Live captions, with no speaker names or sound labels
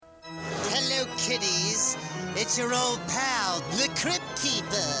guys. It's your old pal, the Crypt Keeper.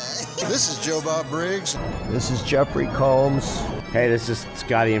 This is Joe Bob Briggs. This is Jeffrey Combs. Hey, this is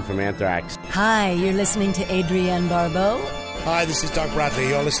Scotty in from Anthrax. Hi, you're listening to Adrienne Barbeau. Hi, this is Doug Bradley.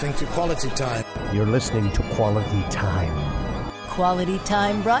 You're listening to Quality Time. You're listening to Quality Time. Quality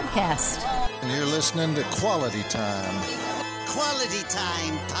Time broadcast. And you're listening to Quality Time. Quality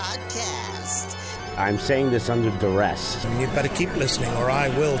Time Podcast. I'm saying this under duress. And you'd better keep listening or I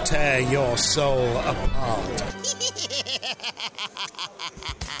will tear your soul apart.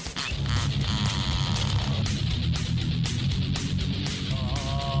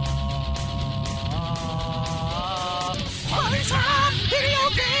 Quality Time, video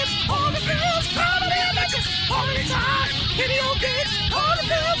games, all the films, comedy and bitches. Quality Time, video games, all the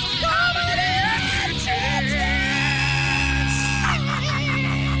films, comedy and bitches.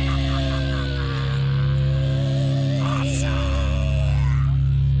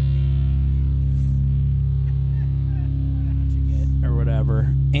 Or whatever.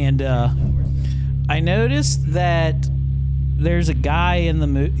 And I noticed that there's a guy in the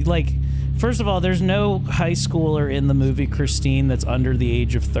movie, like, first of all, there's no high schooler in the movie Christine that's under the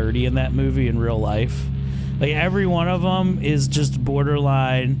age of 30 in that movie in real life. Like, every one of them is just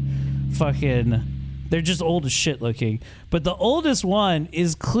borderline fucking... They're just old as shit looking. But the oldest one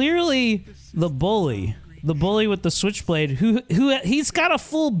is clearly the bully. The bully with the switchblade, who he's got a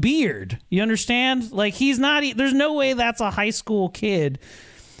full beard. You understand? Like, he's not... There's no way that's a high school kid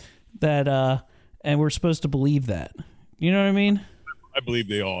that... And we're supposed to believe that. You know what I mean? I believe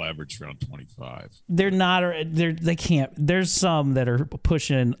they all average around 25. They're not. They can't. There's some that are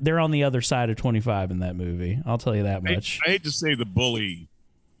pushing. They're on the other side of 25 in that movie. I'll tell you that much. I hate to say the bully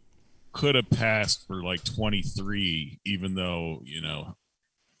could have passed for like 23, even though, you know,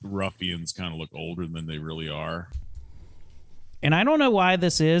 ruffians kind of look older than they really are. And I don't know why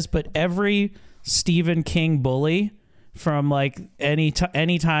this is, but every Stephen King bully from like any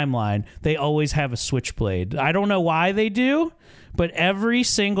timeline, they always have a switchblade. I don't know why they do, but every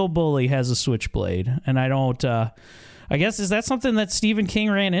single bully has a switchblade. And I don't, I guess, is that something that Stephen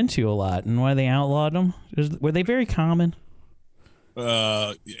King ran into a lot and why they outlawed them? Were they very common?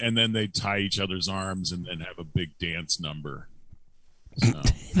 And then they tie each other's arms and then have a big dance number. So.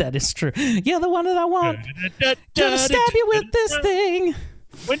 That is true. You're the one that I want. Gonna stab you with this thing.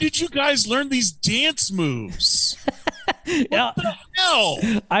 When did you guys learn these dance moves? What the hell?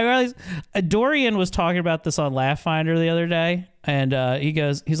 I realized Dorian was talking about this on Laugh Finder the other day, and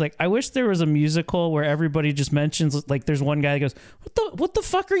he's like, I wish there was a musical where everybody just mentions, like, there's one guy that goes, what the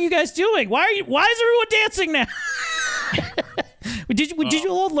fuck are you guys doing? Why is everyone dancing now? Did you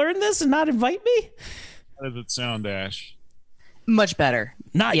all learn this and not invite me? How does it sound, Ash? Much better.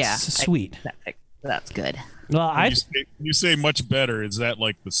 Nice. Yeah, sweet. That's good. Well, when you say much better, is that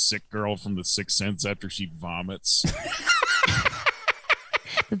like the sick girl from The Sixth Sense after she vomits?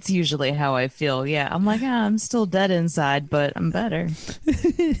 That's usually how I feel. Yeah, I'm like, I'm still dead inside, but I'm better.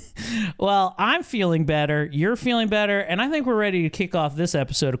 Well, I'm feeling better. You're feeling better. And I think we're ready to kick off this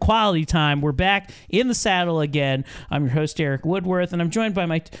episode of Quality Time. We're back in the saddle again. I'm your host, Eric Woodworth, and I'm joined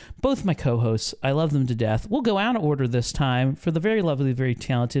by both my co-hosts. I love them to death. We'll go out of order this time for the very lovely, very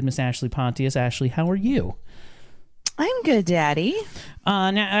talented Miss Ashley Pontius. Ashley, how are you? I'm good, Daddy.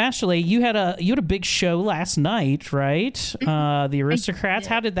 Now, Ashley, you had a big show last night, right? The Aristocrats.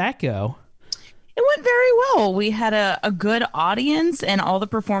 How did that go? It went very well. We had a good audience, and all the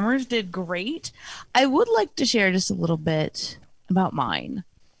performers did great. I would like to share just a little bit about mine.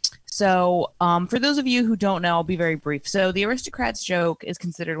 So, for those of you who don't know, I'll be very brief. So, the Aristocrats joke is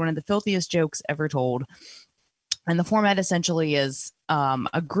considered one of the filthiest jokes ever told. And the format essentially is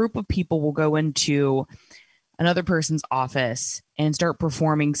a group of people will go into another person's office and start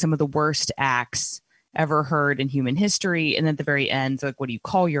performing some of the worst acts ever heard in human history. And at the very end, like, what do you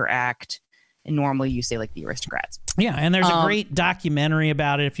call your act? And normally you say, like, the Aristocrats. Yeah, and there's a great documentary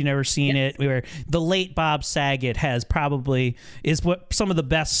about it if you've never seen it, where the late Bob Saget is what some of the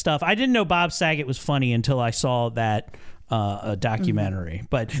best stuff. I didn't know Bob Saget was funny until I saw that documentary. Mm-hmm.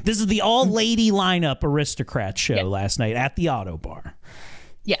 But this is the all-lady lineup Aristocrats show last night at the Auto Bar.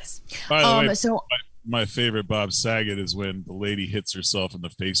 Yes. By the way, so my favorite Bob Saget is when the lady hits herself in the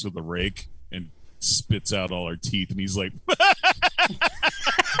face with a rake and spits out all her teeth, and he's like,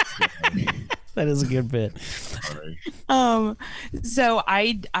 that is a good bit. So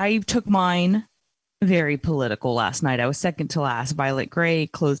I took mine very political last night. I was second to last. Violet Gray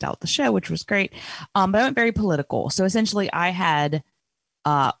closed out the show, which was great. But I went very political. So essentially I had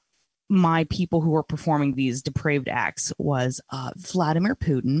my people who were performing these depraved acts was Vladimir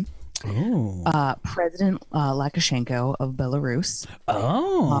Putin, President Lukashenko of Belarus.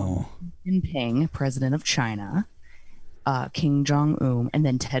 Jinping, president of China. Kim Jong-un, and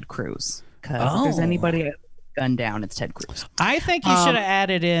then Ted Cruz. Because if there's anybody gunned down, it's Ted Cruz. I think you should have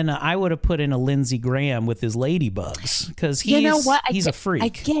added in. I would have put in a Lindsey Graham with his ladybugs because he's he's a freak. I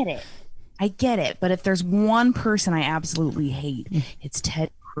get it. But if there's one person I absolutely hate, it's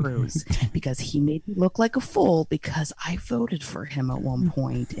Ted Cruz because he made me look like a fool because I voted for him at one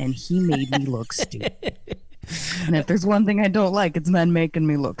point and he made me look stupid. And if there's one thing I don't like, it's men making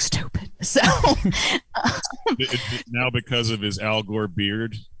me look stupid. So now because of his Al Gore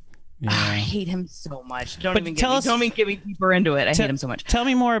beard. Yeah. I hate him so much. Don't even get me deeper into it. I hate him so much. Tell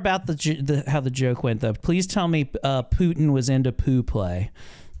me more about how the joke went, though. Please tell me Putin was into poo play.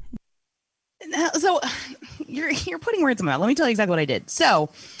 So you're putting words in my mouth. Let me tell you exactly what I did.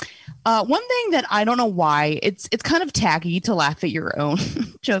 So one thing that I don't know why it's kind of tacky to laugh at your own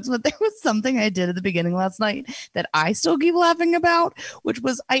jokes, but there was something I did at the beginning last night that I still keep laughing about, which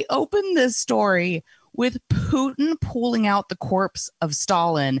was I opened this story with Putin pulling out the corpse of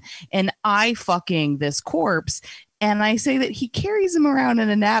Stalin and I fucking this corpse. And I say that he carries him around in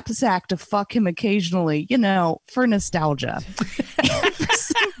a knapsack to fuck him occasionally, for nostalgia. And for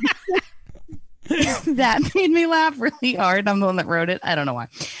some reason, that made me laugh really hard. I'm the one that wrote it. I don't know why.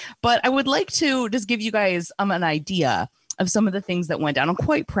 But I would like to just give you guys an idea of some of the things that went down. I'm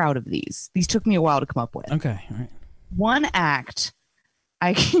quite proud of these. These took me a while to come up with. Okay. All right. One act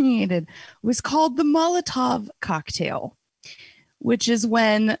I created was called the Molotov cocktail, which is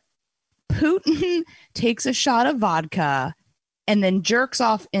when Putin takes a shot of vodka and then jerks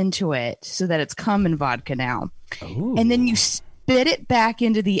off into it so that it's cum and vodka now. Ooh. And then you spit it back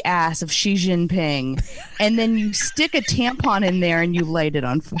into the ass of Xi Jinping and then you stick a tampon in there and you light it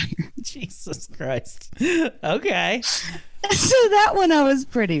on fire. Jesus Christ. Okay. So that one I was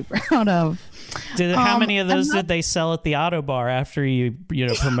pretty proud of. How many of those did they sell at the Auto Bar after you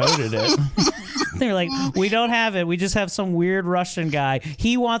promoted it? They're like, we don't have it. We just have some weird Russian guy.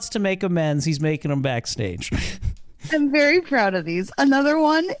 He wants to make amends. He's making them backstage. I'm very proud of these. Another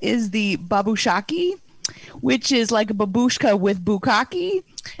one is the babushaki, which is like a babushka with bukkake.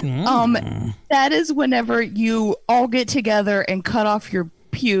 That is whenever you all get together and cut off your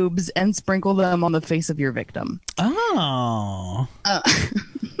pubes and sprinkle them on the face of your victim. Oh.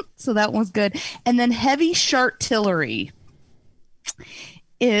 So that one's good. And then heavy shartillery.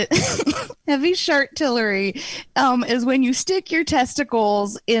 Heavy shartillery is when you stick your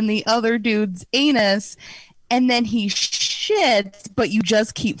testicles in the other dude's anus and then he shits, but you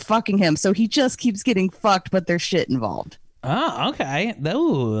just keep fucking him. So he just keeps getting fucked, but there's shit involved. Oh, okay.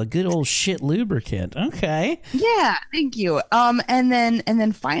 Oh, a good old shit lubricant. Okay. Yeah, thank you. And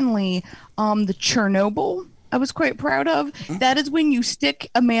then finally, the Chernobyl. I was quite proud of. That is when you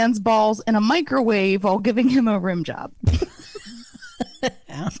stick a man's balls in a microwave while giving him a rim job.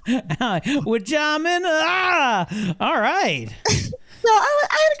 With jamming. All right. So I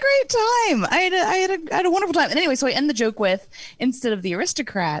had a great time. I had a wonderful time. And anyway, so I end the joke with, instead of the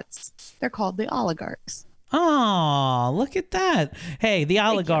aristocrats, they're called the oligarchs. Oh, look at that. Hey, the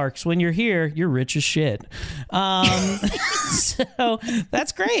oligarchs, when you're here, you're rich as shit. So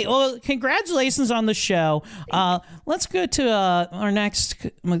that's great. Well, congratulations on the show. Let's go to our next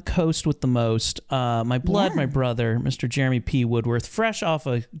host with the most. My brother, Mr. Jeremy P. Woodworth, fresh off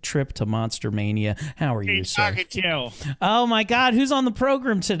a trip to Monster Mania. How are you, sir? Oh, my God. Who's on the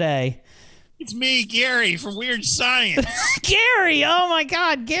program today? It's me, Gary, from Weird Science. Gary! Oh my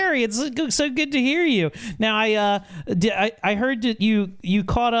God, Gary! It's so good to hear you. Now, I heard that you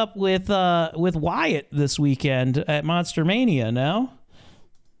caught up with Wyatt this weekend at Monster Mania. No,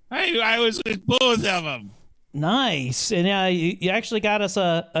 I was with both of them. Nice, and you actually got us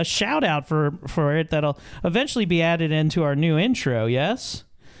a shout out for it that'll eventually be added into our new intro. Yes.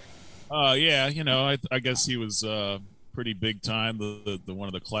 Yeah. I guess he was. Pretty big time, the one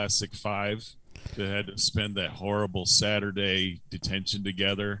of the classic five that had to spend that horrible Saturday detention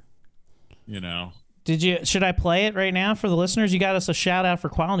together. Should I play it right now for the listeners? You got us a shout out for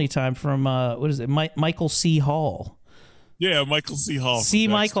quality time from what is it, Michael C. Hall? Yeah, Michael C. Hall. C.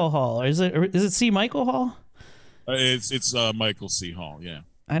 Michael Hall. Is it C. Michael Hall? It's Michael C. Hall. Yeah.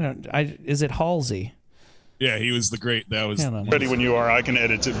 Is it Halsey? Yeah, he was the great. That was ready when you are. I can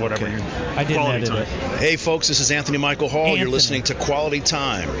edit it, whatever. Okay. I didn't edit it. Hey, folks, this is Anthony Michael Hall. You're listening to Quality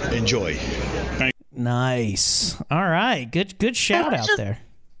Time. Enjoy. Nice. All right. Good shout out there.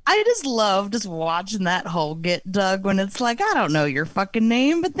 I just love just watching that hole get dug when it's like, I don't know your fucking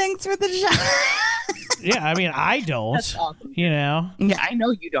name, but thanks for the shout. Yeah, I mean, I don't. That's awesome. You know. Yeah, I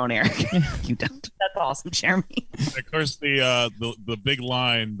know you don't, Eric. You don't. That's awesome, Jeremy. Of course, the big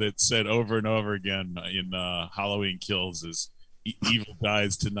line that said over and over again in Halloween Kills is "Evil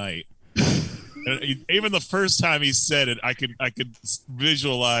dies tonight." And even the first time he said it, I could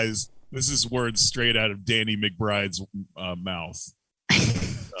visualize this is words straight out of Danny McBride's mouth.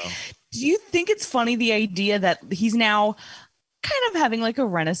 So. Do you think it's funny, the idea that he's now kind of having like a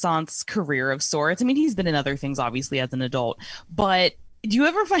Renaissance career of sorts? I mean, he's been in other things, obviously, as an adult, but do you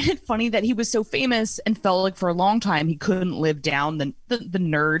ever find it funny that he was so famous and felt like for a long time he couldn't live down the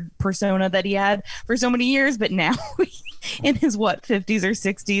nerd persona that he had for so many years, but now in his 50s or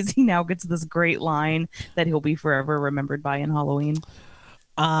 60s, he now gets this great line that he'll be forever remembered by in Halloween?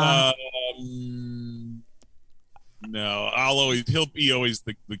 No, he'll be always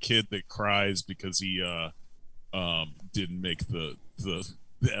the kid that cries because he didn't make the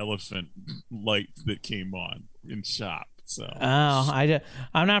elephant light that came on in shop. So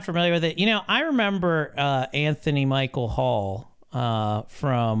I'm not familiar with it. You know, I remember Anthony Michael Hall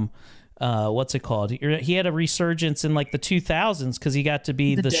from what's it called? He had a resurgence in like the 2000s because he got to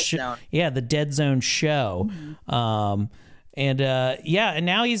be the Dead Zone show. Mm-hmm. And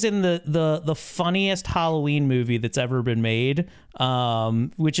now he's in the funniest Halloween movie that's ever been made,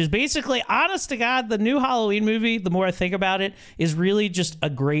 which is basically, honest to God, the new Halloween movie, the more I think about it, is really just a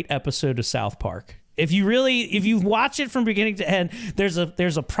great episode of South Park. If you watch it from beginning to end, there's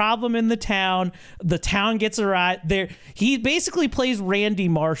a problem in the town. The town gets a riot. He basically plays Randy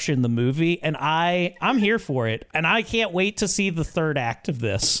Marsh in the movie, and I'm here for it, and I can't wait to see the third act of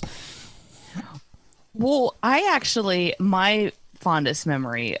this. Well, my fondest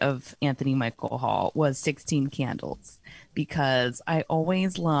memory of Anthony Michael Hall was 16 Candles, because I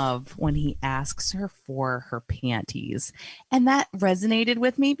always love when he asks her for her panties. And that resonated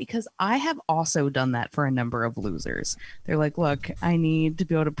with me because I have also done that for a number of losers. They're like, look, I need to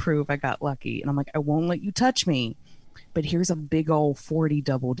be able to prove I got lucky. And I'm like, I won't let you touch me, but here's a big old 40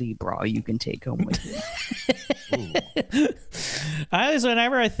 double D bra you can take home with you.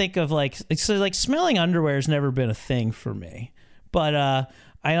 Whenever I think of like smelling underwear has never been a thing for me, but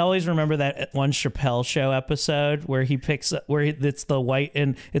I always remember that one Chappelle Show episode where it's the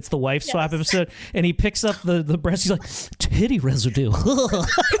wife swap episode, and he picks up the breast. He's like, titty residue.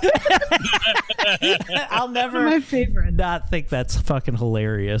 I'll never my favorite. Not think that's fucking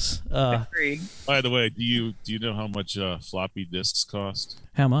hilarious. By the way, do you know how much floppy disks cost?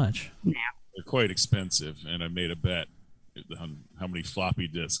 How much? No. They're quite expensive, and I made a bet on how many floppy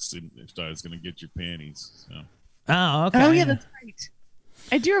disks if I was going to get your panties. So. Oh, okay. Oh, yeah, that's right.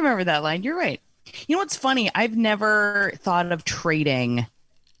 I do remember that line. You're right. You know what's funny? I've never thought of trading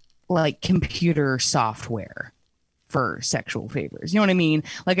like computer software for sexual favors. You know what I mean?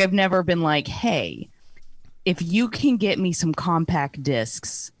 Like, I've never been like, hey, if you can get me some compact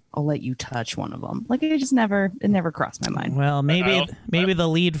discs, I'll let you touch one of them. Like, it never crossed my mind. Well, maybe the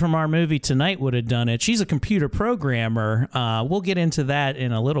lead from our movie tonight would have done it. She's a computer programmer. We'll get into that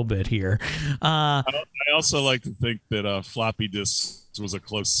in a little bit here. I also like to think that floppy disks was a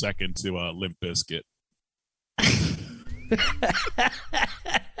close second to Limp Bizkit.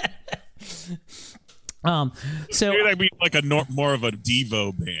 So I mean, like more of a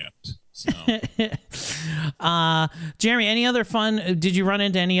Devo band. So. Jeremy, any other fun? Did you run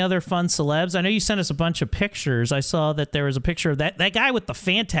into any other fun celebs? I know you sent us a bunch of pictures. I saw that there was a picture of that guy with the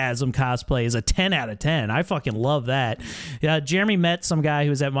Phantasm cosplay is a 10 out of 10. I fucking love that. Jeremy met some guy who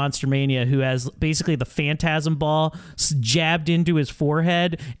was at Monster Mania who has basically the Phantasm ball jabbed into his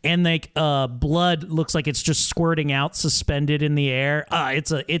forehead, and like blood looks like it's just squirting out, suspended in the air.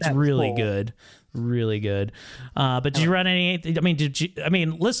 It's really cool. Good. Really good. But did you run any?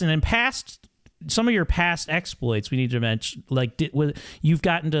 Listen, in some of your past exploits, we need to mention, like, you've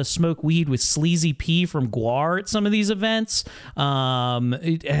gotten to smoke weed with Sleazy P from Guar at some of these events.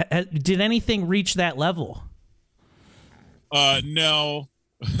 Did anything reach that level? No.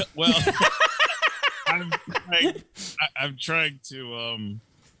 Well, I'm trying to.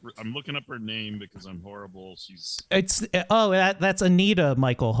 I'm looking up her name because I'm horrible. That's Anita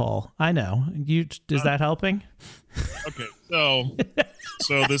Michael Hall. I know. Is that helping? Okay, so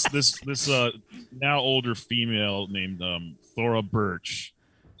this now older female named Thora Birch.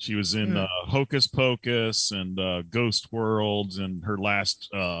 She was in Hocus Pocus and Ghost World, and her last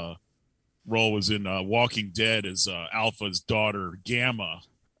role was in Walking Dead as Alpha's daughter Gamma.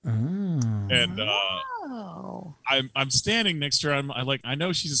 And I'm standing next to her. I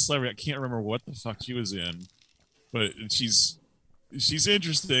know she's a celebrity. I can't remember what the fuck she was in, but she's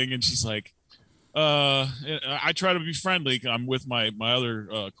interesting. And she's like, I try to be friendly. I'm with my other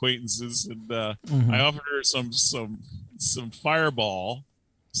acquaintances, and I offered her some Fireball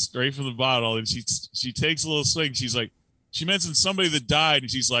straight from the bottle, and she takes a little swig. She's like, she mentioned somebody that died,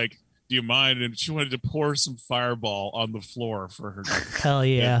 and she's like, "Do you mind?" And she wanted to pour some Fireball on the floor for her. Hell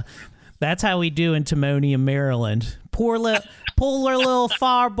yeah. That's how we do in Timonium, Maryland. Pull her little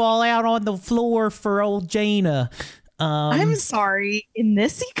Fireball out on the floor for old Jaina. I'm sorry. In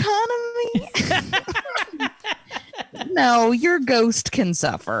this economy? No, your ghost can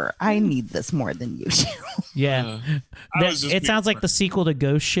suffer. I need this more than usual. Yeah. It sounds like the sequel to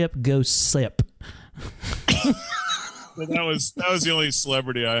Ghost Ship, Ghost Sip. But that was the only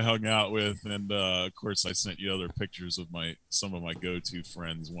celebrity I hung out with, and of course I sent you other pictures of some of my go-to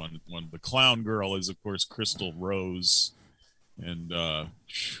friends. One the clown girl is of course Crystal Rose, and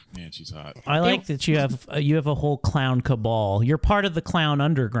man, she's hot. I like that you have a whole clown cabal. You're part of the clown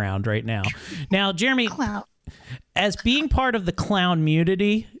underground right now. Now, Jeremy, as being part of the clown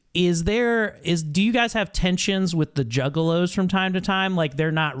community, do you guys have tensions with the juggalos from time to time? Like they're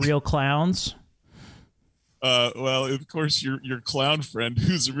not real clowns? Well, of course, your clown friend,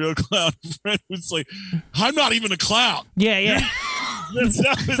 who's a real clown friend, was like, "I'm not even a clown." Yeah.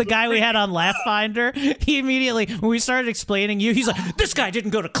 The guy we had on Laugh Finder, he immediately, when we started explaining you, he's like, "This guy didn't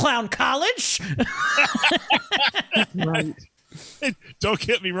go to clown college." Right. Don't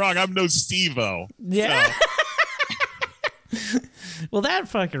get me wrong, I'm no Steve-O. Yeah. So. Well, that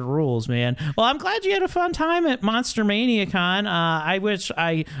fucking rules, man. Well, I'm glad you had a fun time at Monster Mania Con. I wish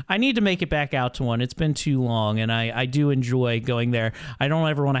I need to make it back out to one. It's been too long, and I do enjoy going there. I don't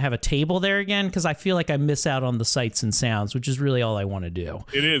ever want to have a table there again because I feel like I miss out on the sights and sounds, which is really all I want to do.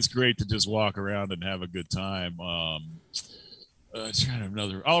 It is great to just walk around and have a good time.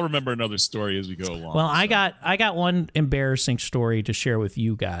 I'll remember another story as we go along. Well, I got one embarrassing story to share with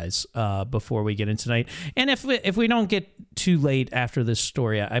you guys before we get into tonight. And if we don't get too late after this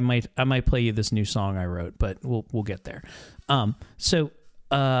story, I might play you this new song I wrote, but we'll get there. So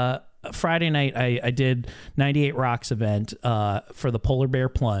Friday night I did 98 Rocks event for the Polar Bear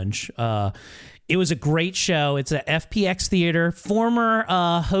Plunge. It was a great show. It's at FPX Theater. Former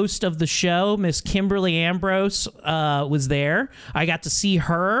host of the show, Miss Kimberly Ambrose, was there. I got to see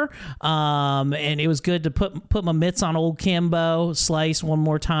her, and it was good to put my mitts on old Kimbo Slice one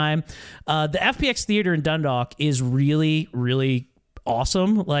more time. The FPX Theater in Dundalk is really, really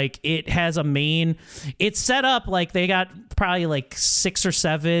awesome. Like it has it's set up like they got probably like 6 or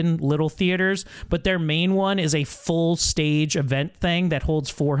 7 little theaters, but their main one is a full stage event thing that holds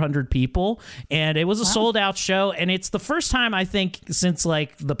 400 people, and it was a sold out show. And it's the first time I think since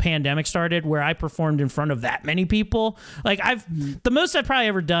like the pandemic started where I performed in front of that many people. Like the most I've probably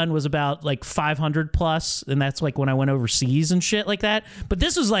ever done was about like 500 plus, and that's like when I went overseas and shit like that. But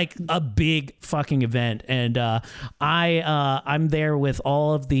this was like a big fucking event, and I'm there with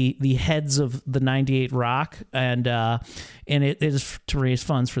all of the heads of the 98 Rock, and it is to raise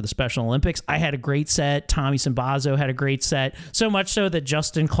funds for the Special Olympics. I had a great set. Tommy Simbazo had a great set, so much so that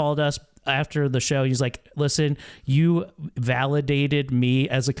Justin called us after the show. He's like, "Listen, you validated me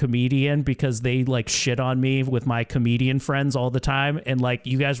as a comedian because they like shit on me with my comedian friends all the time, and like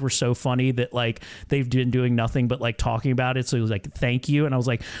you guys were so funny that like they've been doing nothing but like talking about it." So he was like, "Thank you." And I was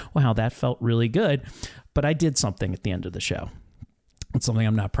like, "Wow, that felt really good." But I did something at the end of the show. It's something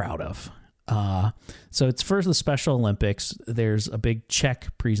I'm not proud of. So it's for the Special Olympics. There's a big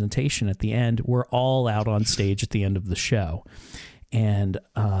check presentation at the end. We're all out on stage at the end of the show. And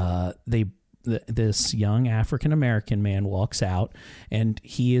this young African-American man walks out, and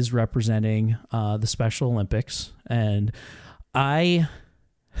he is representing the Special Olympics. And I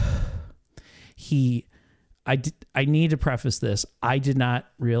need to preface this. I did not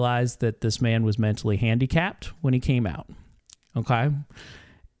realize that this man was mentally handicapped when he came out. Okay.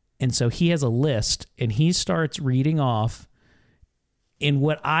 And so he has a list, and he starts reading off in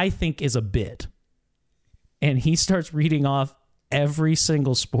what I think is a bit. And he starts reading off every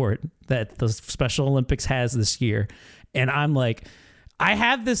single sport that the Special Olympics has this year. And I'm like, I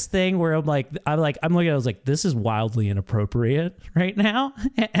have this thing where I'm looking at it, I was like, this is wildly inappropriate right now.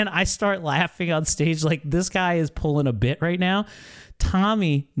 And I start laughing on stage like this guy is pulling a bit right now.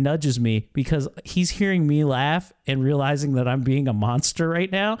 Tommy nudges me because he's hearing me laugh and realizing that I'm being a monster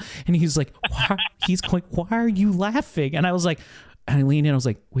right now. And he's like, why are you laughing? And I was like, I leaned in, I was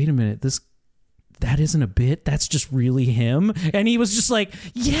like, wait a minute, that isn't a bit. That's just really him. And he was just like,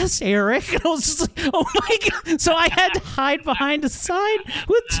 yes, Eric. And I was just like, oh my God. So I had to hide behind a sign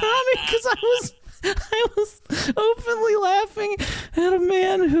with Tommy because I was openly laughing at a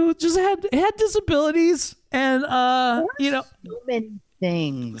man who just had disabilities. And,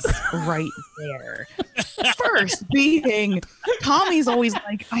 things right there. First being Tommy's always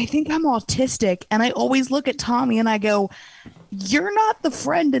like, I think I'm autistic. And I always look at Tommy and I go, you're not the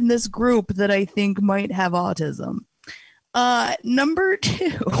friend in this group that I think might have autism. Number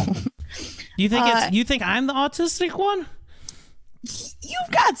 2. You think I'm the autistic one?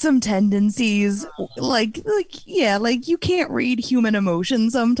 You've got some tendencies, like you can't read human emotion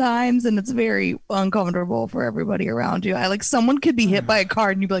sometimes, and it's very uncomfortable for everybody around you. Someone could be hit by a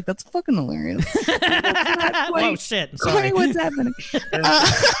car, and you'd be like, "That's fucking hilarious." Oh shit! Sorry, what's happening? You're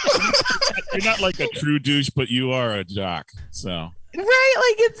not like a true douche, but you are a jock. So.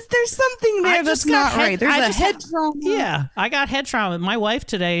 Right, there's something there that's not right. There's a head trauma. Yeah, I got head trauma. My wife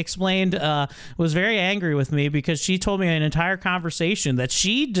today explained, was very angry with me because she told me an entire conversation that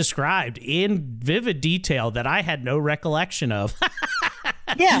she described in vivid detail that I had no recollection of.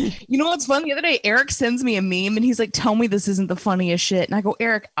 Yeah, you know what's fun? The other day, Eric sends me a meme and he's like, "Tell me this isn't the funniest shit." And I go,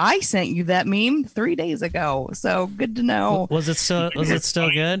 "Eric, I sent you that meme 3 days ago, so good to know." Was it still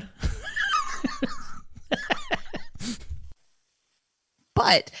good?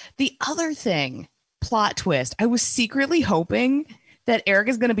 But the other thing, plot twist, I was secretly hoping that Eric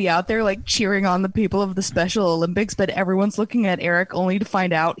is going to be out there cheering on the people of the Special Olympics, but everyone's looking at Eric only to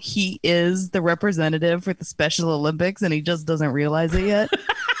find out he is the representative for the Special Olympics and he just doesn't realize it yet.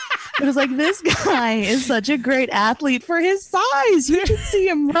 It was this guy is such a great athlete for his size. You should see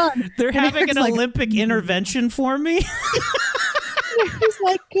him run. They're having an Olympic intervention for me. He's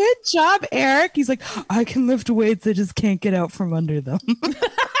like, "Good job, Eric." He's like, "I can lift weights. I just can't get out from under them."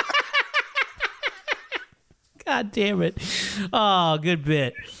 God damn it. Oh, good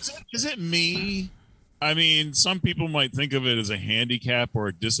bit. Is it me? I mean, some people might think of it as a handicap or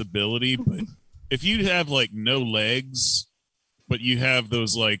a disability, but if you have no legs, but you have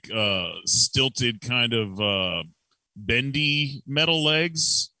those stilted kind of bendy metal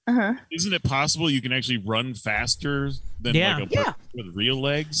legs, isn't it possible you can actually run faster than a person with real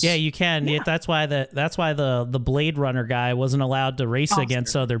legs? Yeah, you can. Yeah. That's why the Blade Runner guy wasn't allowed to race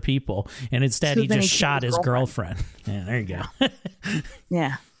against other people, and instead he just shot his girlfriend. Yeah, there you go.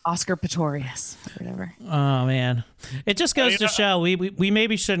 Yeah, Oscar Pistorius, whatever. Oh man, it just goes to show we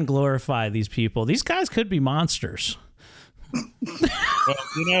maybe shouldn't glorify these people. These guys could be monsters.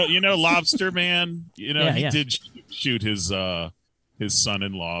 Well, Lobster Man. He did shoot his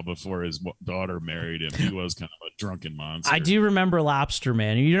son-in-law before his daughter married him. He was kind of a drunken monster. I do remember Lobster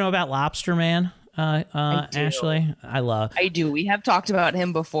Man. You know about Lobster Man, Ashley? I do. We have talked about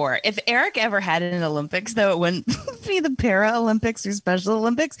him before. If Eric ever had an Olympics, though, it wouldn't be the Para-Olympics or Special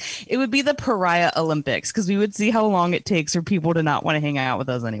Olympics. It would be the Pariah Olympics, because we would see how long it takes for people to not want to hang out with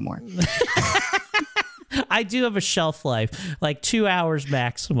us anymore. I do have a shelf life, 2 hours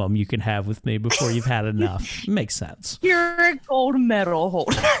maximum you can have with me before you've had enough. Makes sense. You're a gold medal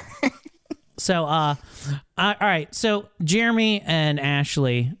holder. So, all right. So, Jeremy and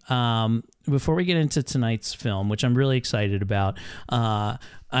Ashley, before we get into tonight's film, which I'm really excited about, I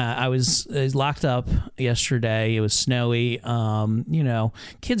was locked up yesterday. It was snowy.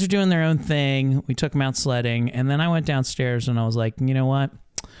 Kids are doing their own thing. We took them out sledding. And then I went downstairs and I was like, you know what?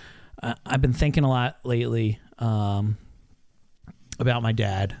 I've been thinking a lot lately about my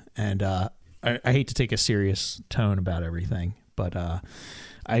dad, and I hate to take a serious tone about everything, but I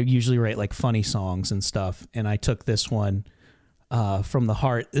usually write funny songs and stuff, and I took this one from the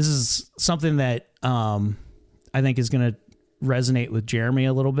heart. This is something that I think is going to resonate with Jeremy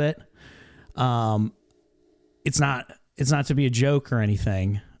a little bit. It's not to be a joke or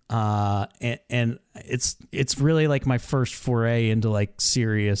anything. And it's really my first foray into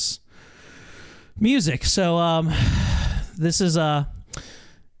serious music. So this is I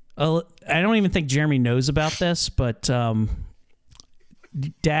don't even think Jeremy knows about this, but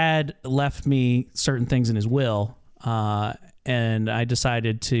Dad left me certain things in his will, and I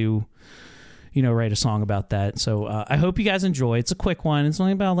decided to write a song about that. So I hope you guys enjoy. It's a quick one. It's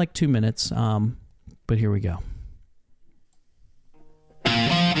only about 2 minutes, but here we go.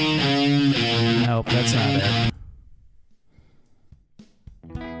 Nope, that's not it.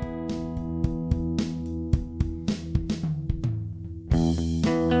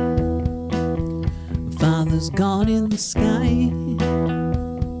 Father's gone in the sky.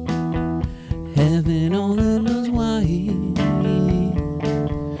 Heaven only knows why.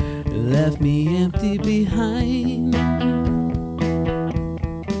 Left me empty behind.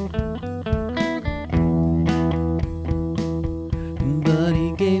 But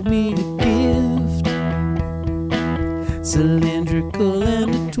he gave me a gift, cylindrical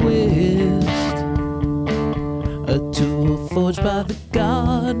and a twist, a tool forged by the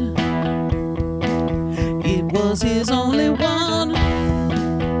God. It was his only one.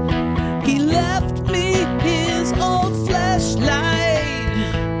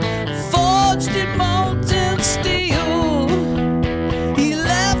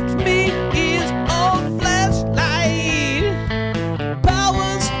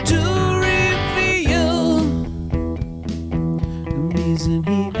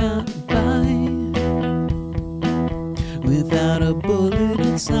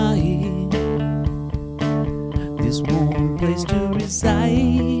 inside this warm place to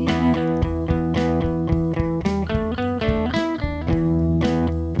reside.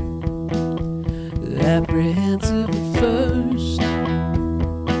 Apprehensive at first,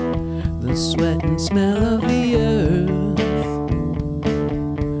 the sweat and smell of the earth.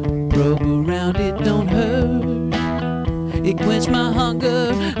 Probe around, it don't hurt. It quenched my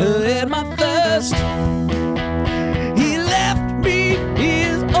hunger and my thirst. He left me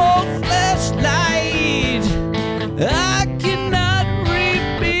his old flashlight. I cannot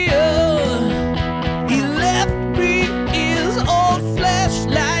rebuild. He left me his old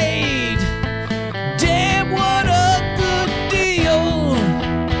flashlight. Damn, what a good deal.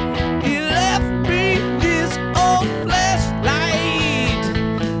 He left me his old flashlight.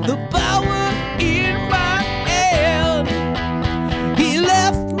 The power in my hand. He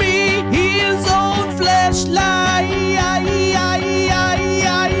left me his own flashlight.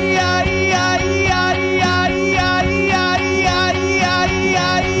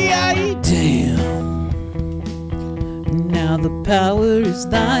 Damn. Now the power is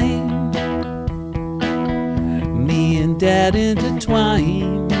thine. Me and Dad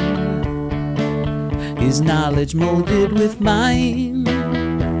intertwined. His knowledge molded with mine.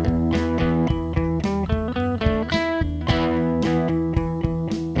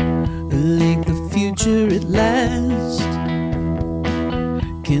 Link the future at last.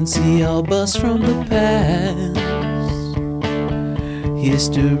 Can see all bust from the past.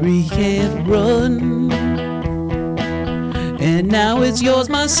 History can't run. And now it's yours,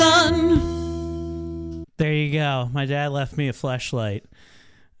 my son. There you go. My dad left me a fleshlight.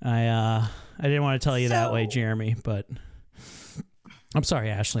 I didn't want to tell you that way, Jeremy, but I'm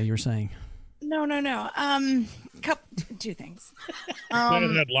sorry, Ashley, you were saying. No. Two things. Dad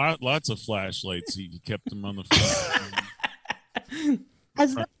had lots of flashlights. He kept them on the front.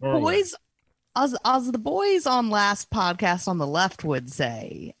 As the boys on last podcast on the left would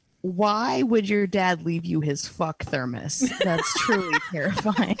say, why would your dad leave you his fuck thermos? That's truly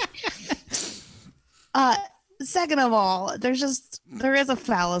terrifying. Second of all, there is a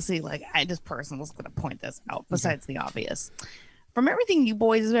fallacy. Like, I just personally was going to point this out besides the obvious. From everything you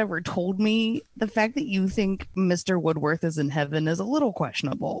boys have ever told me, the fact that you think Mr. Woodworth is in heaven is a little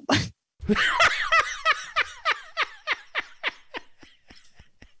questionable.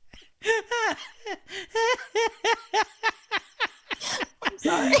 I'm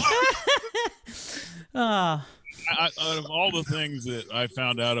sorry. Out of all the things that I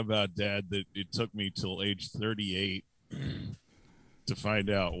found out about Dad, that it took me till age 38 to find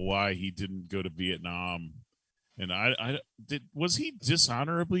out why he didn't go to Vietnam. And was he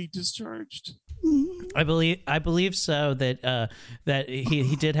dishonorably discharged? I believe so. That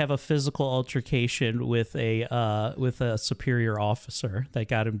he did have a physical altercation with a superior officer that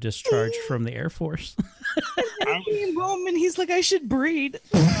got him discharged from the Air Force. And he came home and he's like, I should breed.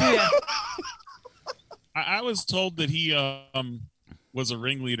 Yeah. I was told that he was a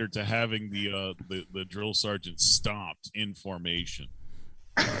ringleader to having the drill sergeant stomped in formation.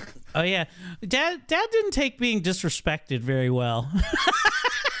 Oh yeah, Dad didn't take being disrespected very well.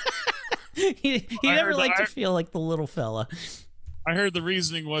 he never liked to feel like the little fella. I heard the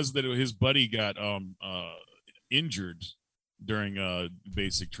reasoning was that his buddy got injured during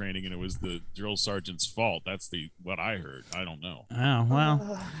basic training, and it was the drill sergeant's fault. That's what I heard. I don't know. Oh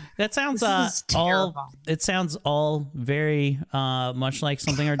well, that sounds it sounds all very much like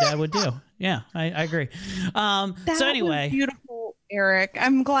something our dad would do. Yeah, I agree. So anyway, was beautiful, Eric.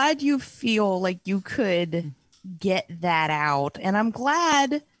 I'm glad you feel like you could get that out, and I'm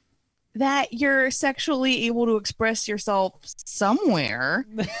glad that you're sexually able to express yourself somewhere.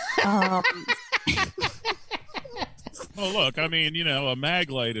 Well, look, I mean, a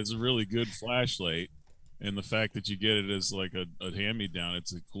mag light is a really good flashlight, and the fact that you get it as like a hand-me-down,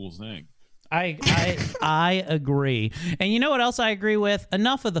 it's a cool thing. I agree. And you know what else I agree with?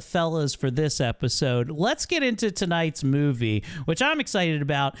 Enough of the fellas for this episode. Let's get into tonight's movie, which I'm excited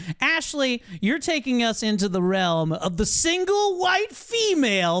about. Ashley, you're taking us into the realm of The Single White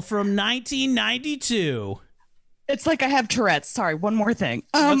Female from 1992. It's like I have Tourette's. Sorry, one more thing.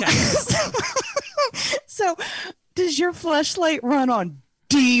 Okay. So, does your fleshlight run on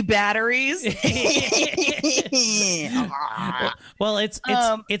D batteries? Well, it's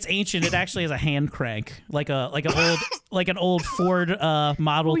ancient. It actually has a hand crank, like an old Ford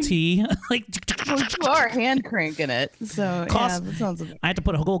Model T. Like you are hand cranking it. So that sounds. I had to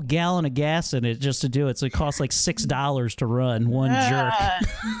put a whole gallon of gas in it just to do it. So it costs like $6 to run one jerk.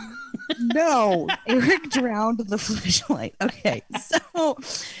 No, Eric drowned the flashlight. Okay, so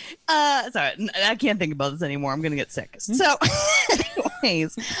Sorry, I can't think about this anymore. I'm gonna get sick. So,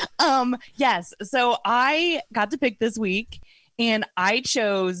 anyways, yes. So I got to pick this week, and I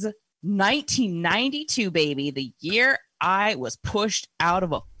chose 1992, baby, the year I was pushed out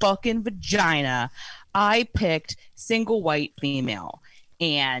of a fucking vagina. I picked Single White Female.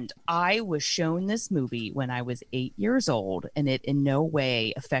 And I was shown this movie when I was 8 years old, and it in no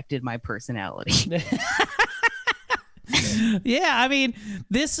way affected my personality. Yeah, I mean,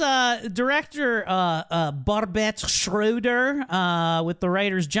 this director, Barbet Schroeder, with the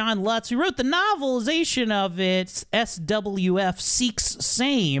writers John Lutz, who wrote the novelization of it, SWF Seeks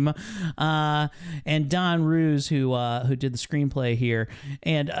Same, and Don Ruse, who did the screenplay here.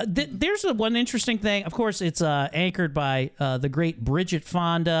 And there's one interesting thing. Of course, it's anchored by the great Bridget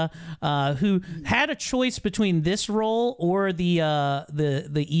Fonda, who had a choice between this role or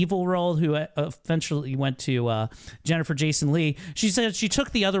the evil role, who eventually went to Jennifer Jason Leigh. She said she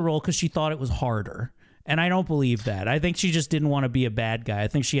took the other role because she thought it was harder. And I don't believe that. I think she just didn't want to be a bad guy. I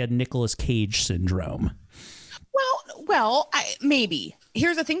think she had Nicolas Cage syndrome. Well, maybe.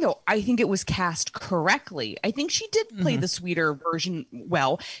 Here's the thing, though. I think it was cast correctly. I think she did play the sweeter version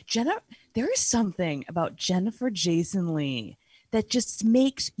well. There is something about Jennifer Jason Leigh that just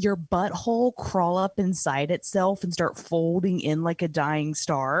makes your butthole crawl up inside itself and start folding in like a dying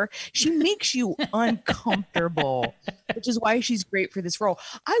star. She makes you uncomfortable, which is why she's great for this role.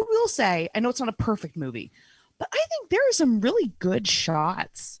 I will say, I know it's not a perfect movie, but I think there are some really good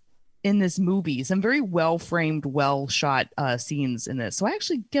shots in this movie, some very well framed, well shot scenes in this. So I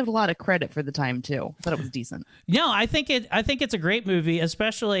actually give a lot of credit for the time too. I thought it was decent. No, I think it's a great movie,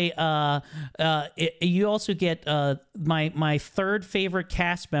 especially you also get my third favorite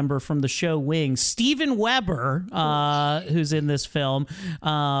cast member from the show Wings, Steven Weber, who's in this film.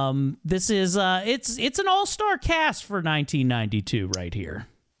 This is it's an all-star cast for 1992 right here.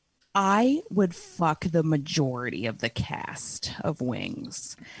 I would fuck the majority of the cast of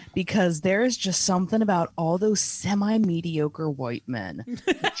Wings because there's just something about all those semi-mediocre white men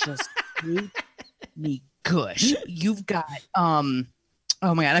that just make me gush. You've got oh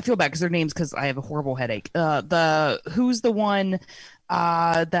my god, I feel bad because their names, because I have a horrible headache. Who's the one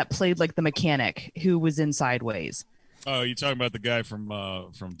that played like the mechanic who was in Sideways? Oh, you're talking about the guy from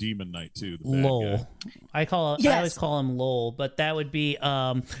Demon Knight too. The bad Lowell. guy. I always call him Lowell, but that would be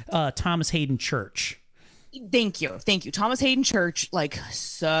Thomas Hayden Church. Thank you. Thomas Hayden Church, like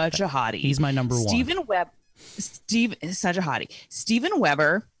such a hottie. He's my number one. Steve is such a hottie. Steven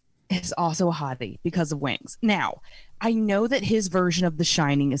Weber is also a hottie because of Wings. Now, I know that his version of The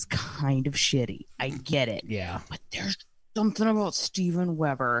Shining is kind of shitty. I get it. Yeah. But there's something about Steven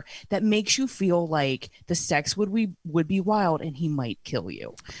Weber that makes you feel like the sex would be wild and he might kill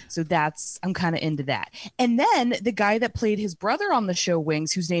you. So I'm kind of into that. And then the guy that played his brother on the show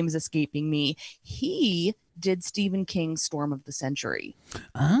Wings, whose name is escaping me, he did Stephen King's Storm of the Century.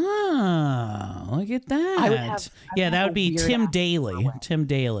 Ah, look at that. That would be Tim Daly. Tim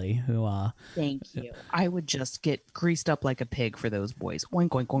Daly, who thank you. I would just get greased up like a pig for those boys. Oink,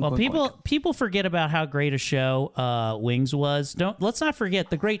 oink, oink, well, oink, people forget about how great a show Wings was. Let's not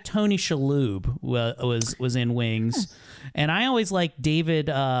forget the great Tony Shalhoub was in Wings. And I always liked David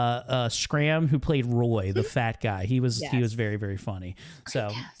Scram, who played Roy, the fat guy. He was very, very funny.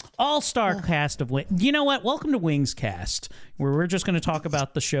 So all-star cast of Wings. You know what? Welcome to Wings Cast, where we're just going to talk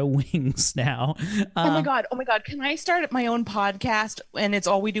about the show Wings now. Oh my god! Can I start my own podcast? And it's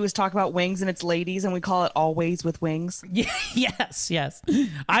all we do is talk about Wings, and it's ladies, and we call it Always with Wings. Yes.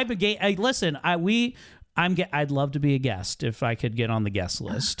 I'd love to be a guest if I could get on the guest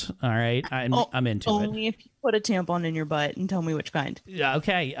list. All right, I'm into it. Only if you put a tampon in your butt and tell me which kind. Yeah.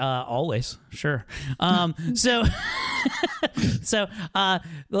 Okay. Always. Sure. So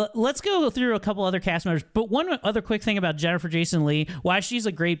let's go through a couple other cast members. But one other quick thing about Jennifer Jason Leigh, why she's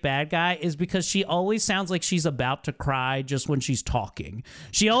a great bad guy, is because she always sounds like she's about to cry just when she's talking.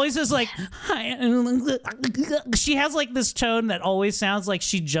 She always is like, she has like this tone that always sounds like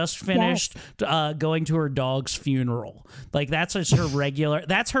she just finished going to her dog's funeral. Like that's just her regular,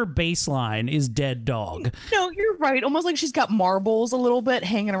 that's her baseline is dead dog. No, you're right. Almost like she's got marbles a little bit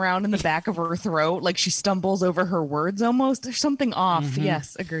hanging around in the back of her throat. Like she stumbles over her words almost. There's something off. Mm-hmm.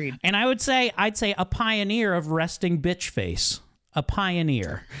 Yes, agreed. And I'd say a pioneer of resting bitch face. A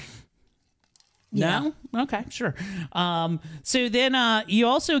pioneer. Yeah. No? Okay, sure. So then you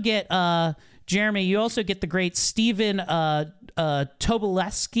also get Jeremy, you also get the great Stephen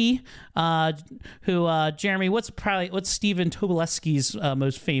Tobolewsky, who Jeremy, what's Stephen Tobolewsky's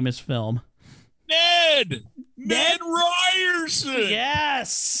most famous film? Ned Ryerson.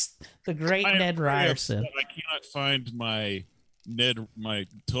 Yes, the great Ned Ryerson. I cannot find my Ned, my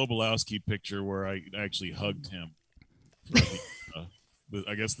Tobolowsky picture where I actually hugged him for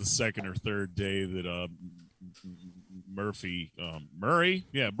I guess the second or third day that Murray,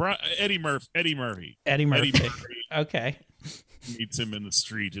 Eddie Murphy. Okay. Meets him in the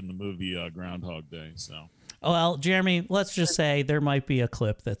street in the movie Groundhog Day. So. Well, Jeremy, let's just say there might be a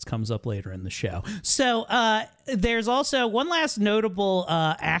clip that comes up later in the show. So there's also one last notable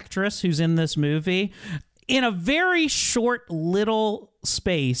actress who's in this movie. In a very short little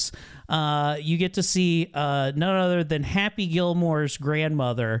space, you get to see none other than Happy Gilmore's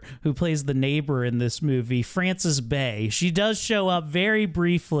grandmother, who plays the neighbor in this movie, Frances Bay. She does show up very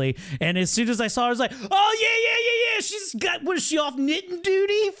briefly, and as soon as I saw her, I was like, oh, yeah. She's got, what is she, off knitting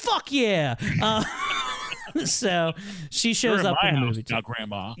duty? Fuck yeah. So she shows up in the movie too. Now,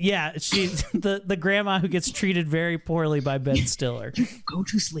 Grandma. Yeah, she's the grandma who gets treated very poorly by Ben Stiller. You go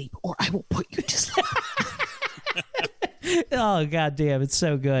to sleep, or I will put you to sleep. Oh, god damn, it's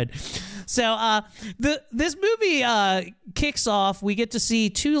so good. So this movie kicks off. We get to see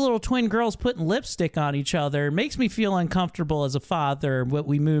two little twin girls putting lipstick on each other. It makes me feel uncomfortable as a father. But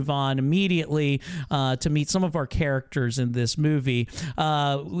we move on immediately to meet some of our characters in this movie.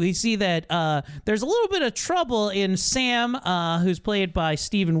 We see that there's a little bit of trouble in Sam, who's played by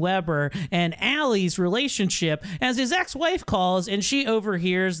Steven Weber, and Allie's relationship as his ex-wife calls, and she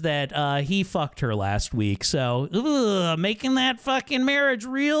overhears that he fucked her last week. So making that fucking marriage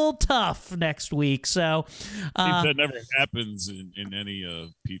real tough next week. So that never happens in any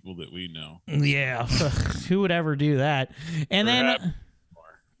people that we know. Yeah. Who would ever do that? And then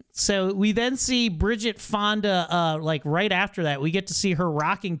so we then see Bridget Fonda, like right after that, we get to see her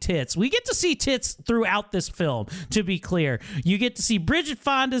rocking tits. We get to see tits throughout this film, to be clear. You get to see Bridget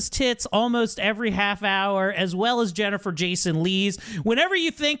Fonda's tits almost every half hour, as well as Jennifer Jason Leigh's. Whenever you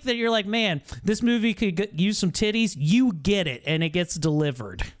think that you're like, man, this movie could use some titties, you get it, and it gets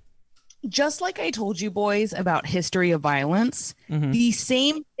delivered. Just like I told you boys about History of Violence, the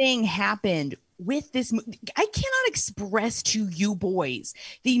same thing happened with this. I cannot express to you boys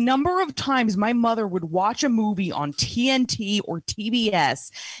the number of times my mother would watch a movie on TNT or TBS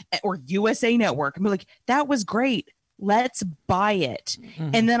or USA Network and be like, that was great. Let's buy it.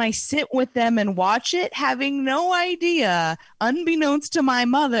 And then I sit with them and watch it, having no idea, unbeknownst to my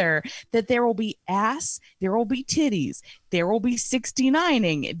mother, that there will be ass, there will be titties, there will be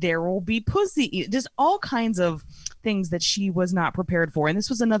 69ing, there will be pussy, just all kinds of things that she was not prepared for. And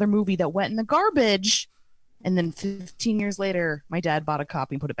this was another movie that went in the garbage. And then 15 years later, my dad bought a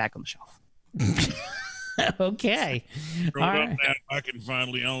copy and put it back on the shelf. Okay. All right. I can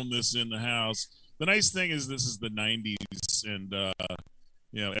finally own this in the house. The nice thing is this is the 90s, and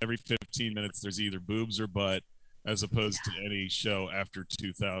every 15 minutes there's either boobs or butt, as opposed to any show after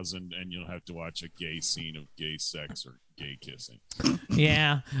 2000, and you'll have to watch a gay scene of gay sex or gay kissing.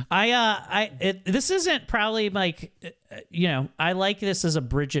 Yeah, this isn't probably like, I like this as a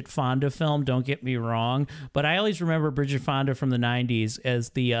Bridget Fonda film. Don't get me wrong, but I always remember Bridget Fonda from the 90s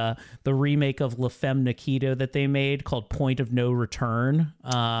as the remake of La Femme Nikita that they made called Point of No Return.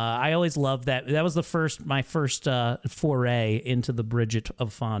 I always loved that. That was my first foray into the Bridget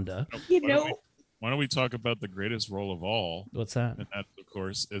of Fonda. Why don't we talk about the greatest role of all? What's that? And that, of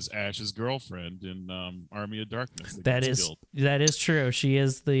course, is Ash's girlfriend in Army of Darkness. That is true. She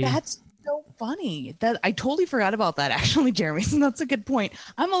is the. That's so funny. That I totally forgot about that, actually, Jeremy. And that's a good point.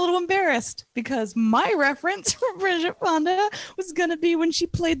 I'm a little embarrassed because my reference for Bridget Fonda was going to be when she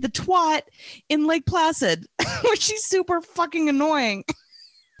played the twat in Lake Placid, where she's super fucking annoying.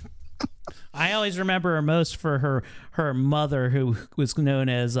 I always remember her most for her mother, who was known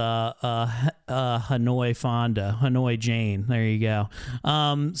as Hanoi Fonda, Hanoi Jane. There you go.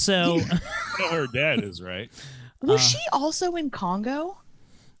 So her dad is right. Was she also in Congo?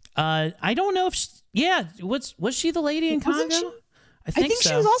 I don't know if was she the lady in Congo? I think so.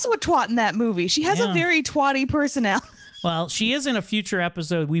 She was also a twat in that movie. She has a very twatty personality. Well, she is in a future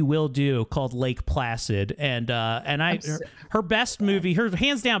episode we will do called Lake Placid, and her best movie, her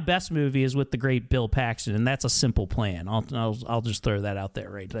hands down best movie, is with the great Bill Paxton, and that's A Simple Plan. I'll just throw that out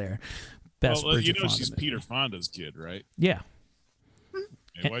there right there. Best. Well, Bridget Fonda she's movie. Peter Fonda's kid, right? Yeah.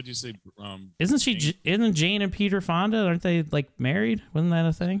 And why'd you say? Isn't Jane and Peter Fonda? Aren't they like married? Wasn't that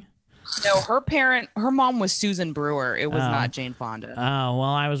a thing? No, her mom was Susan Brewer. It was not Jane Fonda. Oh, well,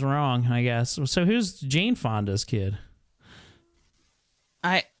 I was wrong, I guess. So who's Jane Fonda's kid?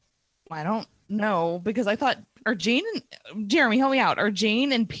 I don't know, because I thought, are Jane and Jeremy, help me out. Are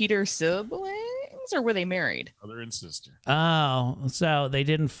Jane and Peter siblings, or were they married? Brother and sister. Oh, so they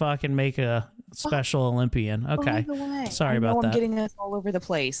didn't fucking make a special Olympian. Okay. By the way, Sorry about that. I'm getting this all over the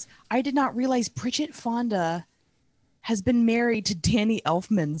place. I did not realize Bridget Fonda has been married to Danny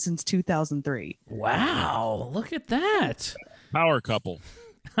Elfman since 2003. Wow, look at that. Power couple.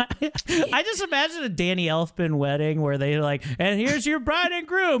 I just imagine a Danny Elfman wedding where they like, and here's your bride and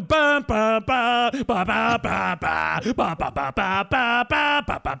groom. Ba, ba, ba, ba, ba, ba, ba, ba, ba, ba, ba, ba, ba,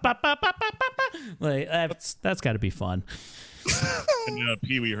 ba, ba, ba, ba, ba, ba. Like that's got to be fun. And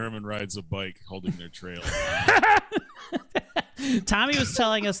Pee Wee Herman rides a bike holding their trailer. Tommy was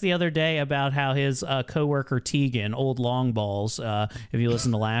telling us the other day about how his coworker Tegan, old long balls, if you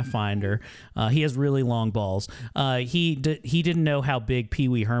listen to Laugh Finder, he has really long balls. He didn't know how big Pee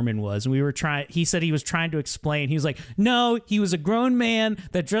Wee Herman was, and he said he was trying to explain. He was like, no, he was a grown man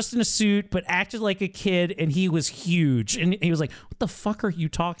that dressed in a suit but acted like a kid, and he was huge. And he was like, what the fuck are you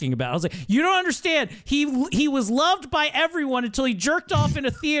talking about? I was like, you don't understand. He was loved by everyone until he jerked off in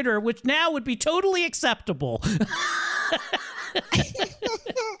a theater, which now would be totally acceptable.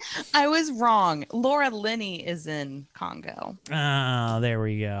 I was wrong. Laura Linney is in Congo. Oh, there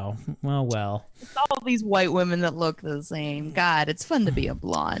we go. Well. It's all these white women that look the same. God, it's fun to be a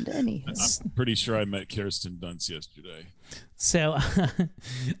blonde. Anyhow. I'm pretty sure I met Kirsten Dunst yesterday. So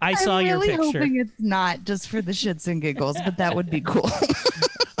I saw your picture. I'm really hoping it's not just for the shits and giggles, but that would be cool.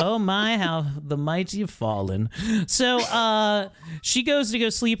 Oh my, how the mighty have fallen. So she goes to go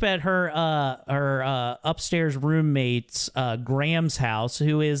sleep at her upstairs roommate's Graham's house,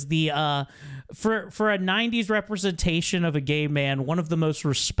 who is the for a 90s representation of a gay man, one of the most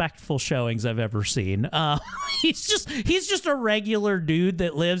respectful showings I've ever seen. He's just a regular dude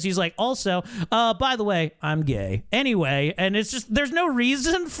that lives. He's like, also, by the way, I'm gay. Anyway, and it's just, there's no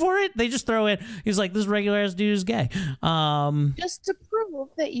reason for it. They just throw in, he's like, this regular ass dude is gay. Just to prove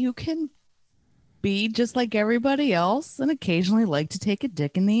that you can be just like everybody else and occasionally like to take a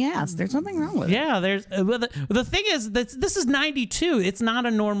dick in the ass. There's nothing wrong with it. Yeah, there's the thing is that this is 92. It's not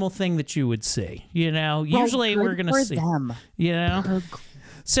a normal thing that you would see. You know, usually we're gonna see them. You know.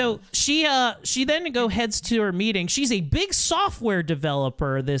 So she then heads to her meeting. She's a big software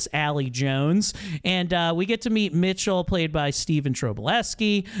developer, this Allie Jones, and we get to meet Mitchell, played by Stephen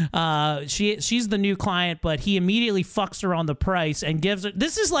Trobleski. She's the new client, but he immediately fucks her on the price and gives her.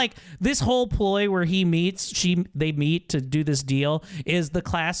 This is like this whole ploy where they meet to do this deal is the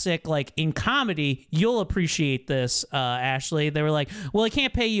classic, like in comedy. You'll appreciate this, Ashley. They were like, well, I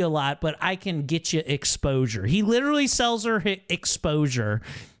can't pay you a lot, but I can get you exposure. He literally sells her exposure,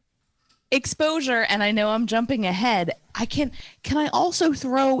 and I know I'm jumping ahead. Can I also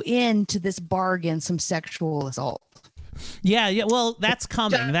throw into this bargain some sexual assault? Yeah. Well, that's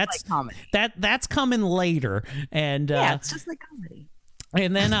coming. That's like comedy. That's coming later, and it's just like comedy.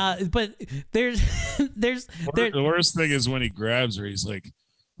 And then, but there's the worst thing is when he grabs her. He's like,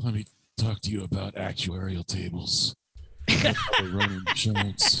 "Let me talk to you about actuarial tables." Ronan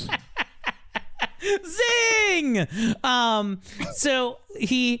Schultz. Zing! So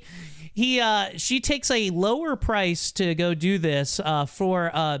she takes a lower price to go do this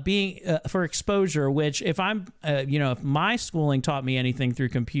for exposure, which if if my schooling taught me anything through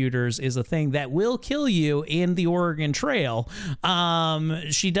computers is a thing that will kill you in the Oregon Trail.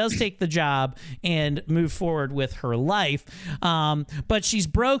 She does take the job and move forward with her life. But she's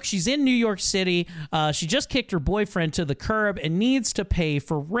broke. She's in New York City. She just kicked her boyfriend to the curb and needs to pay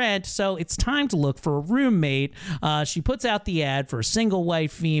for rent. So it's time to look for a roommate. She puts out the ad for a single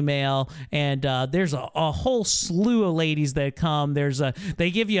white female. And there's a whole slew of ladies that come.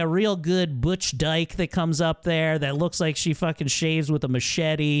 They give you a real good Butch Dyke that comes up there that looks like she fucking shaves with a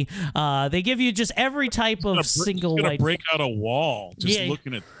machete. They give you just every type of single white. Break out a wall just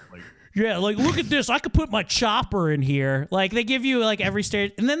looking at. Yeah, like, look at this. I could put my chopper in here. Like, they give you, like, every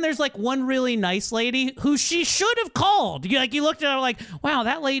stage. And then there's, like, one really nice lady who she should have called. You looked at her like, wow,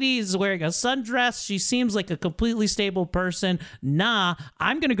 that lady is wearing a sundress. She seems like a completely stable person. Nah,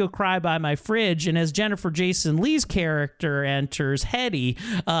 I'm going to go cry by my fridge. And as Jennifer Jason Leigh's character enters, Hetty,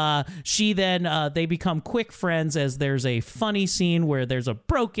 she then, they become quick friends as there's a funny scene where there's a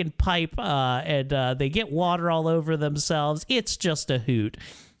broken pipe and they get water all over themselves. It's just a hoot.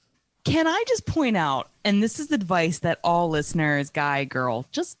 Can I just point out, and this is advice that all listeners, guy, girl,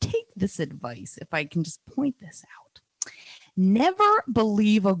 just take this advice, if I can just point this out. Never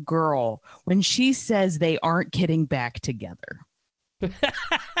believe a girl when she says they aren't getting back together.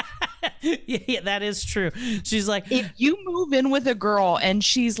 Yeah, that is true. She's like, if you move in with a girl and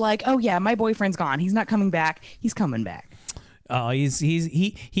she's like, oh yeah, my boyfriend's gone. He's not coming back. He's coming back. Oh,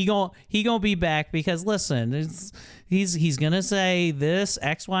 he gonna be back because listen, he's gonna say this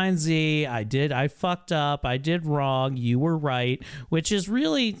X, Y, and Z. I fucked up. I did wrong. You were right. Which is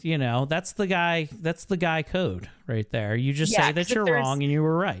really, that's the guy code right there. You just say that you're wrong and you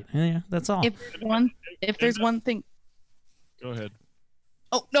were right. Yeah, that's all. If there's one thing. Go ahead.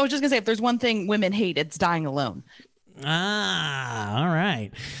 Oh no, I was just gonna say if there's one thing women hate, it's dying alone. Ah, all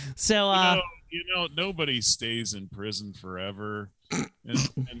right. So nobody stays in prison forever,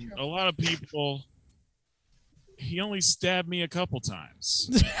 and a lot of people. He only stabbed me a couple times.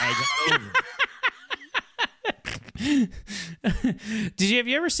 I got over it. Have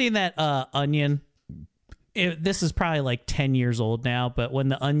you ever seen that Onion? This is probably like 10 years old now, but when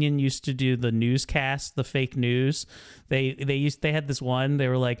the Onion used to do the newscast, the fake news, they had this one. They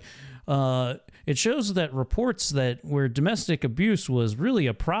were like, it shows that reports that where domestic abuse was really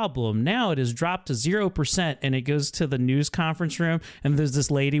a problem, now it has dropped to 0%, and it goes to the news conference room, and there's this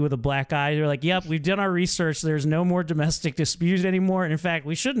lady with a black eye. They're like, yep, we've done our research. There's no more domestic dispute anymore, and in fact,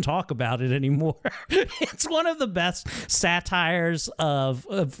 we shouldn't talk about it anymore. It's one of the best satires of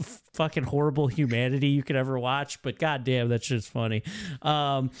fucking horrible humanity you could ever watch, but goddamn, that shit's funny.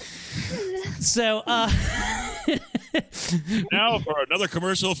 Now for another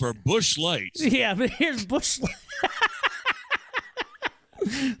commercial for Busch Light. Yeah, but here's Busch Light.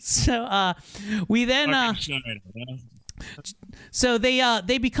 So we then so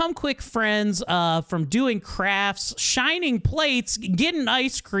they become quick friends from doing crafts, shining plates, getting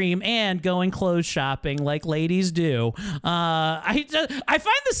ice cream, and going clothes shopping like ladies do. I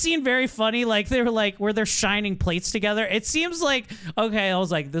find the scene very funny. Like they were like where they're shining plates together. It seems like okay. I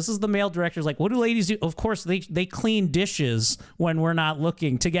was like, this is the male director's like, what do ladies do? Of course, they clean dishes when we're not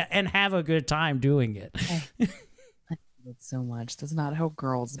looking to get and have a good time doing it. I love it so much. That's not how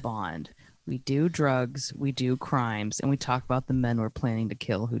girls bond. We do drugs, we do crimes, and we talk about the men we're planning to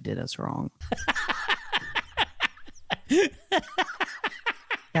kill who did us wrong.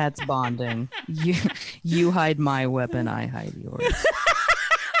 That's bonding. You hide my weapon, I hide yours.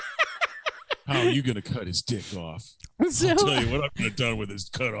 How are you gonna cut his dick off? I'll tell you what I'm gonna do with his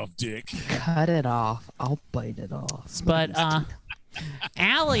cut off dick. Cut it off. I'll bite it off. But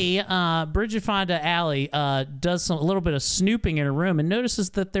Allie, Bridget Fonda Allie, does a little bit of snooping in her room and notices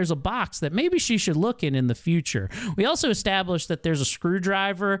that there's a box that maybe she should look in the future. We also established that there's a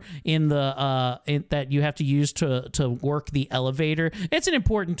screwdriver in the that you have to use to work the elevator. It's an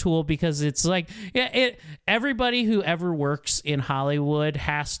important tool because it's like everybody who ever works in Hollywood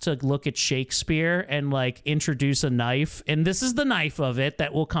has to look at Shakespeare and like introduce a knife, and this is the knife of it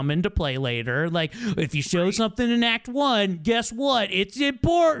that will come into play later. Like if you show something in Act 1, guess what? It's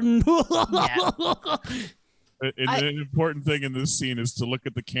important. An important thing in this scene is to look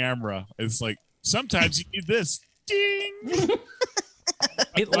at the camera. It's like sometimes you need this. Ding.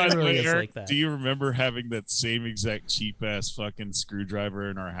 It literally is like that. Do you remember having that same exact cheap ass fucking screwdriver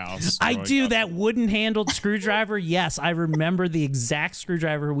in our house? I do. That wooden handled screwdriver. Yes, I remember the exact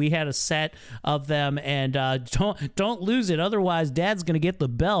screwdriver. We had a set of them, and don't lose it, otherwise Dad's gonna get the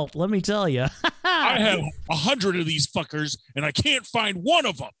belt. Let me tell you. I have 100 of these fuckers, and I can't find one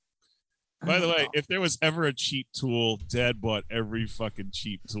of them. By the way, if there was ever a cheap tool, Dad bought every fucking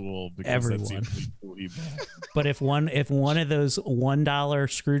cheap tool because that's the only tool he bought. But if one of those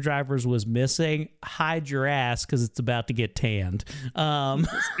 $1 screwdrivers was missing, hide your ass because it's about to get tanned.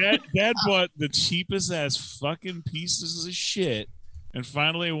 Dad bought the cheapest ass fucking pieces of shit, and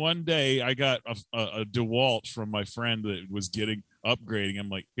finally one day I got a DeWalt from my friend that was upgrading. I'm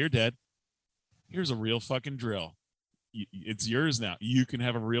like, here, Dad, here's a real fucking drill. It's yours now. You can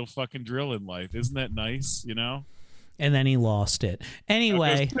have a real fucking drill in life. Isn't that nice? You know? And then he lost it.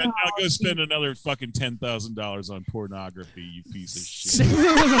 Anyway. I'll go spend another fucking $10,000 on pornography, you piece of shit.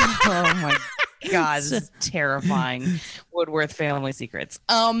 Oh my God, this is terrifying. Woodworth family secrets.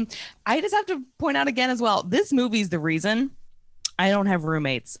 I just have to point out again as well, this movie's the reason I don't have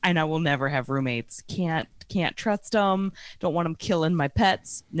roommates, and I will never have roommates. Can't trust them. Don't want them killing my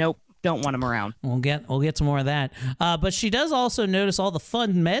pets. Nope. Don't want him around. We'll get some more of that. But she does also notice all the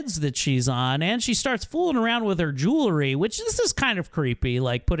fun meds that she's on, and she starts fooling around with her jewelry, which this is kind of creepy,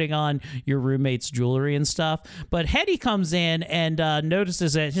 like putting on your roommate's jewelry and stuff. But Hetty comes in and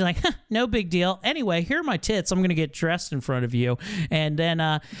notices it. She's like, no big deal. Anyway, here are my tits. I'm going to get dressed in front of you. And then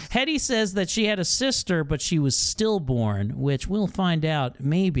Hetty says that she had a sister, but she was stillborn, which we'll find out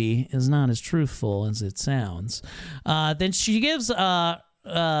maybe is not as truthful as it sounds. Then she gives...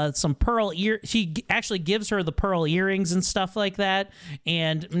 some pearl she actually gives her the pearl earrings and stuff like that,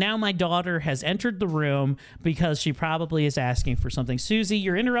 and now my daughter has entered the room because she probably is asking for something. Susie,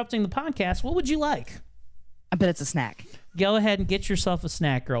 you're interrupting the podcast. What would you like? I bet it's a snack. Go ahead and get yourself a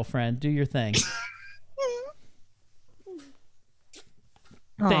snack, girlfriend. Do your thing.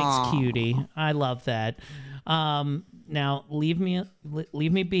 Thanks, cutie. I love that. Now leave me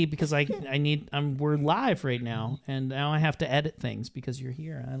be because we're live right now, and now I have to edit things because you're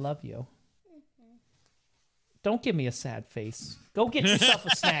here and I love you. Don't give me a sad face. Go get yourself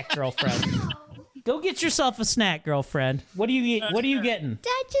a snack, girlfriend. Go get yourself a snack, girlfriend. What are you getting?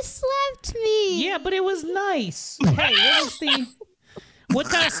 Dad just slapped me. Yeah, but it was nice. Hey,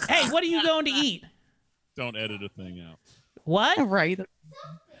 what are you going to eat? Don't edit a thing out. What? Right.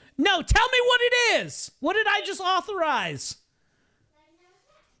 No, tell me what it is. What did I just authorize?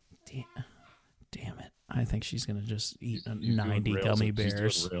 Damn it. I think she's going to just eat 90 gummy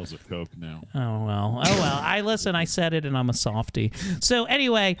bears. She's doing rails of Coke now. Oh, well. I said it, and I'm a softie. So,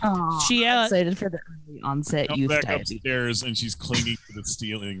 anyway, she... excited for the early onset youth back diabetes. upstairs, and she's clinging to the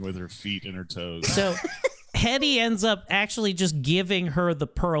ceiling with her feet and her toes. So... Hetty ends up actually just giving her the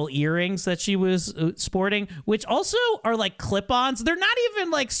pearl earrings that she was sporting, which also are like clip-ons. They're not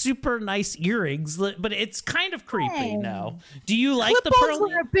even like super nice earrings, but it's kind of creepy now. Do you like the pearl?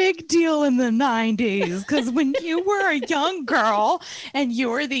 Clip-ons were a big deal in the 90s because when you were a young girl and you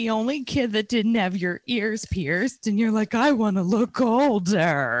were the only kid that didn't have your ears pierced and you're like, I want to look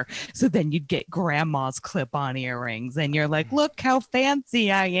older. So then you'd get grandma's clip-on earrings and you're like, look how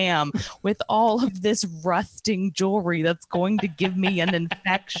fancy I am with all of this rusting jewelry that's going to give me an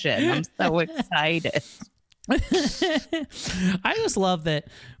infection. I'm so excited. I just love that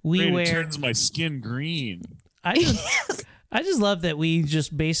It turns my skin green. I just love that we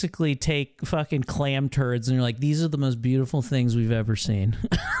just basically take fucking clam turds and you're like, these are the most beautiful things we've ever seen.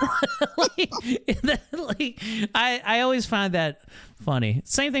 I always find that funny.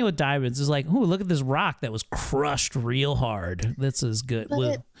 Same thing with diamonds. It's like, ooh, look at this rock that was crushed real hard. This is good.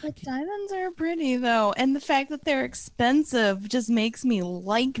 But diamonds are pretty though, and the fact that they're expensive just makes me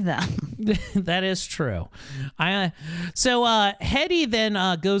like them. That is true. So Hetty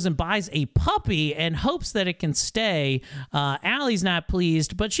then goes and buys a puppy and hopes that it can stay. Allie's not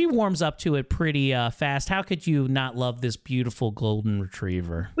pleased, but she warms up to it pretty fast. How could you not love this beautiful golden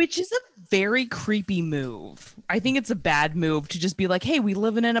retriever? Which is a very creepy move. I think it's a bad move to just be like, hey, we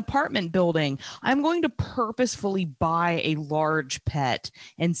live in an apartment building. I'm going to purposefully buy a large pet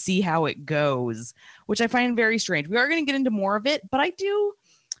and see how it goes, which I find very strange. We are going to get into more of it, but I do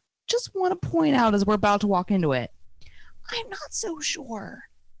just want to point out as we're about to walk into it, I'm not so sure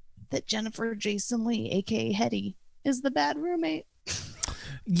that Jennifer Jason Leigh, aka Hetty, is the bad roommate.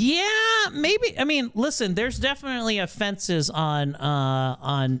 Yeah, maybe. I mean, listen, there's definitely offenses on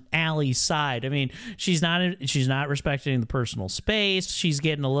Allie's side. I mean, she's not respecting the personal space. She's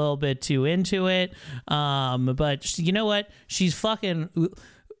getting a little bit too into it. But you know what? She's fucking.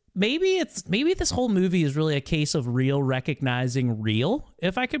 Maybe this whole movie is really a case of real recognizing real,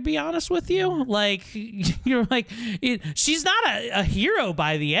 if I could be honest with you. Like, you're like, she's not a hero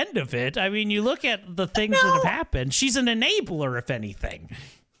by the end of it. I mean, you look at the things that have happened. She's an enabler, if anything.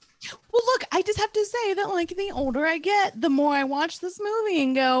 Well, look, I just have to say that, like, the older I get, the more I watch this movie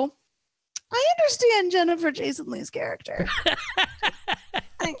and go, I understand Jennifer Jason Leigh's character.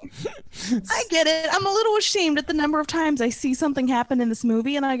 I get it. I'm a little ashamed at the number of times I see something happen in this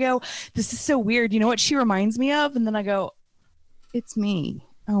movie and I go, this is so weird. You know what she reminds me of? And then I go, it's me.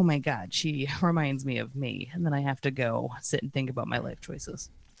 Oh my God, she reminds me of me. And then I have to go sit and think about my life choices.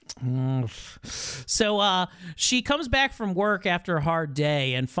 So she comes back from work after a hard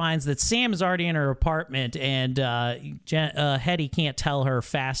day and finds that Sam is already in her apartment and Hetty can't tell her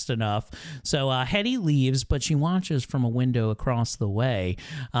fast enough. So Hetty leaves, but she watches from a window across the way.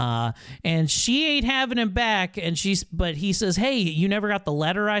 And she ain't having him back. But he says, hey, you never got the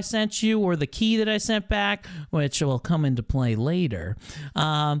letter I sent you or the key that I sent back, which will come into play later.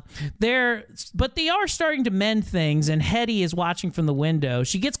 But they are starting to mend things, and Hetty is watching from the window.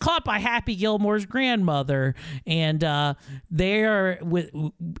 She gets caught by Happy Gilmore's grandmother, and they are,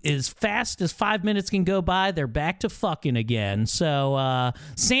 as fast as 5 minutes can go by, they're back to fucking again. So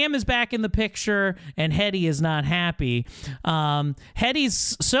Sam is back in the picture, and Hetty is not happy.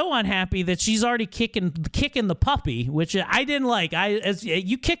 Hetty's so unhappy that she's already kicking the puppy, which I didn't like. As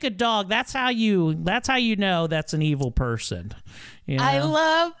you kick a dog, that's how you know that's an evil person. You know? I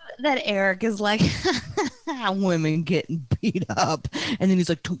love that Eric is like, women getting beat up. And then he's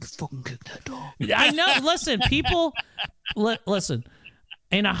like, don't you fucking kick that dog. I know. Listen, people, listen.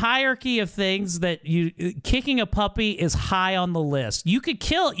 In a hierarchy of things, that kicking a puppy is high on the list. You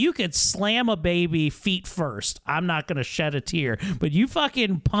could slam a baby feet first. I'm not going to shed a tear. But you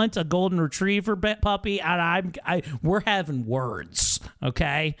fucking punt a golden retriever puppy, and we're having words,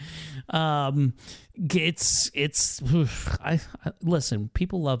 okay? Listen,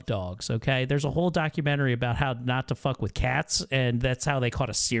 people love dogs, okay? There's a whole documentary about how not to fuck with cats, and that's how they caught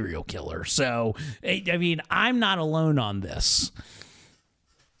a serial killer. So, I mean, I'm not alone on this.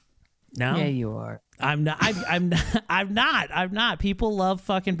 No, Yeah, you are. I'm not. I'm not. People love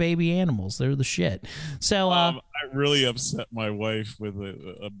fucking baby animals. They're the shit. So I really upset my wife with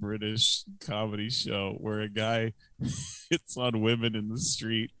a British comedy show where a guy hits on women in the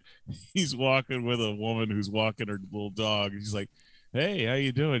street. He's walking with a woman who's walking her little dog. He's like, "Hey, how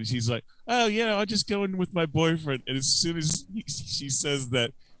you doing?" She's like, "Oh, I'll just go in with my boyfriend." And as soon as she says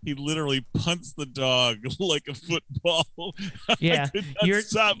that, he literally punts the dog like a football. Yeah, I could not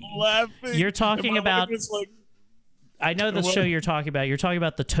stop laughing. You're talking about. Like, I know the show you're talking about. You're talking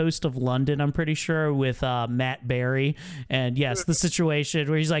about The Toast of London, I'm pretty sure, with Matt Berry. And yes, the situation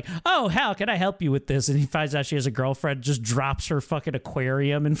where he's like, "Oh, how can I help you with this?" And he finds out she has a girlfriend, just drops her fucking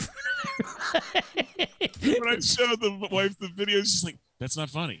aquarium in front of her. When I showed the wife the video, she's like, "That's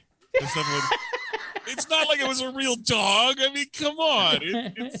not funny. That's not funny." It's not like it was a real dog. I mean, come on.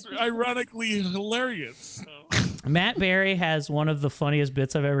 It's ironically hilarious. So. Matt Berry has one of the funniest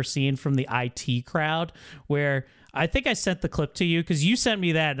bits I've ever seen from the IT Crowd, where I think I sent the clip to you because you sent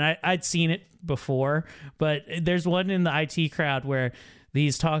me that and I'd seen it before. But there's one in the IT Crowd where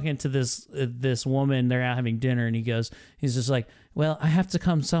he's talking to this woman. They're out having dinner, and he's just like, "Well, I have to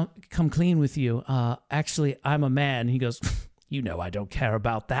come clean with you. Actually, I'm a man." And he goes, "I don't care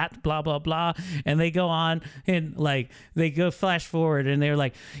about that, blah, blah, blah." And they go on and they go flash forward and they're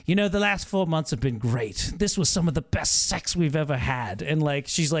like, "The last 4 months have been great. This was some of the best sex we've ever had." And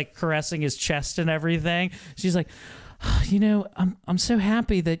she's caressing his chest and everything. She's like, I'm so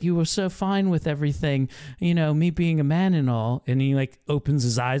happy that you were so fine with everything, me being a man and all." And he opens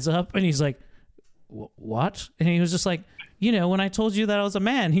his eyes up and he's like, "What?" And he was just like, "When I told you that I was a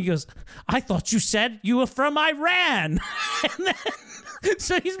man," he goes, "I thought you said you were from Iran." And then,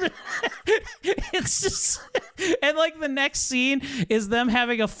 so it's just, and the next scene is them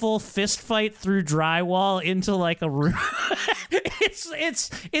having a full fist fight through drywall into a room.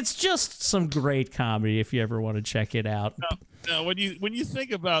 It's just some great comedy if you ever want to check it out. Now, when you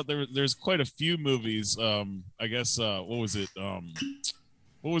think about there's quite a few movies. I guess what was it?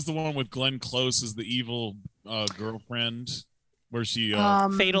 What was the one with Glenn Close as the evil girlfriend, where she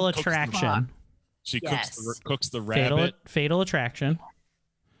Fatal Attraction? She cooks the rabbit. Fatal Attraction.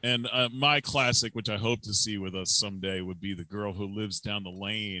 And my classic, which I hope to see with us someday, would be The Girl Who Lives Down the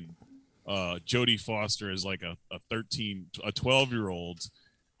Lane. Jodie Foster is like a 12-year-old,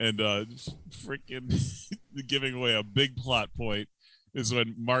 and freaking giving away a big plot point is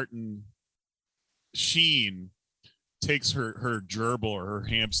when Martin Sheen takes her gerbil or her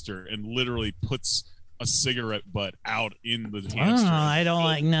hamster and literally puts a cigarette butt out in the hamster. I don't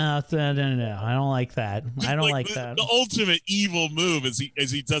like no. I don't like that. I don't like that. The ultimate evil move is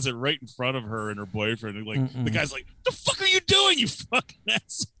he does it right in front of her and her boyfriend. And the guy's like, "The fuck are you doing, you fucking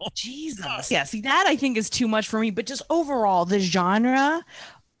asshole?" Jesus. Yeah, see, that I think is too much for me. But just overall, the genre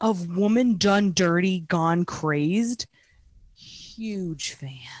of woman done dirty, gone crazed, huge fan.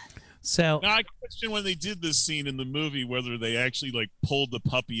 So now I question when they did this scene in the movie whether they actually pulled the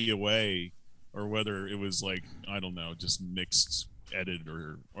puppy away or whether it was I don't know, just mixed edited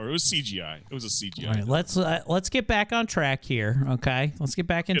or it was CGI. It was a CGI. All right, let's get back on track here, okay? Let's get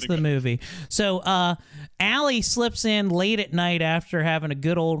back into the movie. So Allie slips in late at night after having a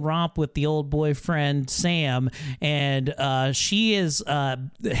good old romp with the old boyfriend Sam, and Hetty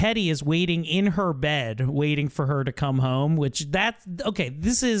is waiting in her bed, waiting for her to come home.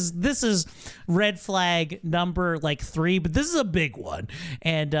 This is red flag number 3, but this is a big one.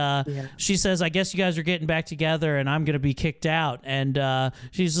 And she says, "I guess you guys are getting back together, and I'm going to be kicked out." And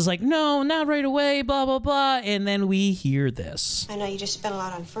she's just like, "No, not right away, blah, blah, blah." And then we hear this. "I know you just spent a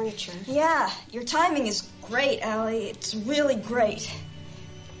lot on furniture." "Yeah, your timing is great, Allie. It's really great."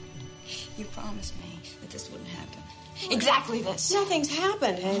 "You promised me that this wouldn't happen." "What? Exactly this." "Nothing's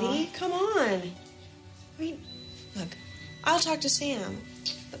happened, Hetty. Come on. I mean, look, I'll talk to Sam.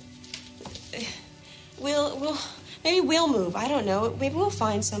 Maybe we'll move. I don't know. Maybe we'll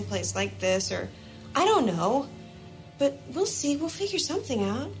find someplace like this, or I don't know. But we'll see. We'll figure something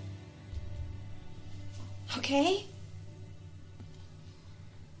out. Okay?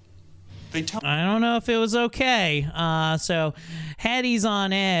 I don't know if it was okay. So Hetty's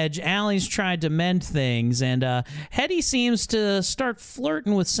on edge. Allie's tried to mend things, and Hetty seems to start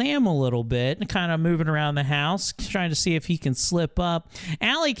flirting with Sam a little bit and kind of moving around the house, trying to see if he can slip up.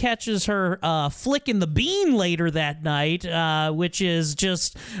 Allie catches her flicking the bean later that night, which is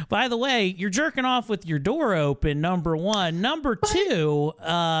just, by the way, you're jerking off with your door open, number one. Number two,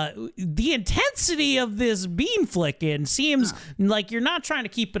 the intensity of this bean flicking seems like you're not trying to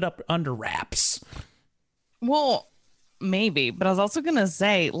keep it up under wraps. Well, maybe, but I was also gonna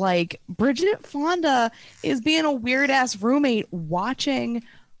say, Bridget Fonda is being a weird ass roommate watching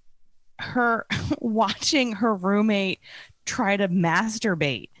her watching her roommate try to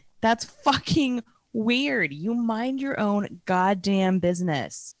masturbate. That's fucking weird. You mind your own goddamn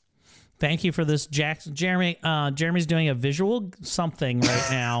business. Thank you for this, Jackson. Jeremy's doing a visual something right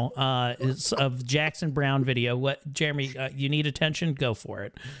now. It's of Jackson Browne video. What, Jeremy? You need attention? Go for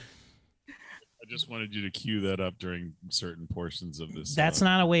it. I just wanted you to cue that up during certain portions of this. That's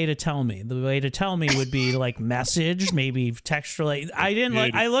not a way to tell me. The way to tell me would be like message, maybe textually. I didn't.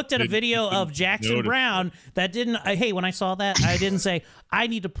 I looked at a video of Jackson Browne that didn't. Hey, when I saw that, I didn't say I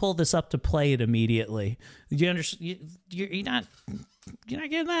need to pull this up to play it immediately. You understand? You're not. You're not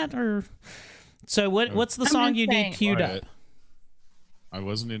getting that, or so? What's the song you need queued up? I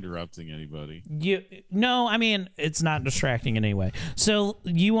wasn't interrupting anybody. No, I mean it's not distracting in any way. So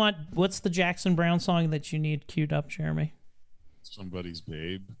you want what's the Jackson Browne song that you need queued up, Jeremy? Somebody's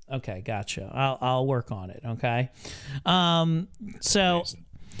Babe. Okay, gotcha. I'll work on it. Okay. So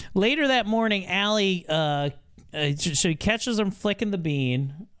later that morning, Allie she catches him flicking the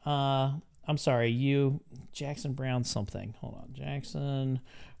bean. I'm sorry, Jackson Browne something. Hold on. Jackson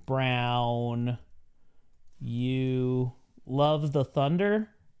Browne, you love the thunder?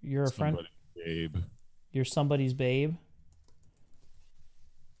 You're a friend? Babe. You're somebody's babe?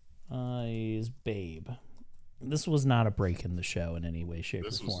 He's Babe. This was not a break in the show in any way, shape,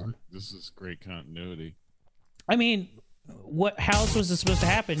 or form. This is great continuity. I mean, how else was this supposed to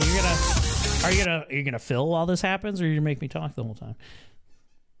happen? Are you gonna fill while this happens, or are you gonna make me talk the whole time?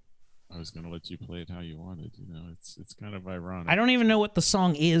 I was going to let you play it how you wanted. You know, it's kind of ironic. I don't even know what the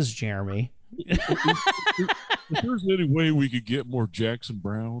song is, Jeremy. If there's any way we could get more Jackson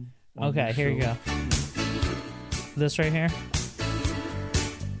Browne. Okay, here you go. This right here.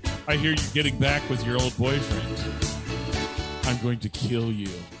 I hear you getting back with your old boyfriend. I'm going to kill you.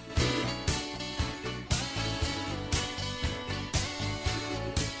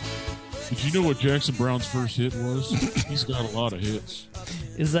 Did you know what Jackson Browne's first hit was? He's got a lot of hits.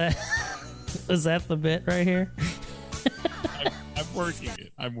 Is that the bit right here?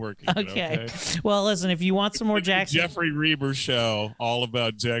 I'm working it. Okay. Well, listen, if you want some more Jackson... Jeffrey Reber show, all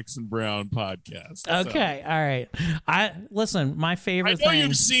about Jackson Browne podcast. Okay, all right. Listen, my favorite thing... I know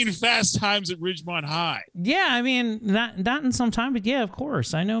you've seen Fast Times at Ridgemont High. Yeah, I mean, not in some time, but yeah, of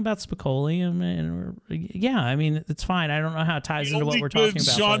course. I know about Spicoli. Yeah, I mean, it's fine. I don't know how it ties into what we're talking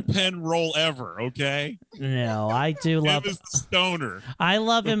about. Sean Penn role ever, okay? No, I do love... Him as the stoner. I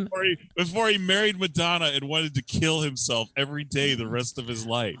love him... Before he married Madonna and wanted to kill himself every day the rest of his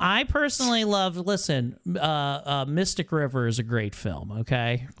life. I personally love. Listen, Mystic River is a great film.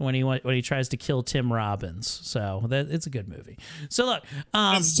 Okay, when he tries to kill Tim Robbins, so it's a good movie. So look,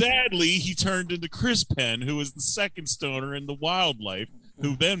 and sadly, he turned into Chris Penn, who was the second stoner in The Wildlife,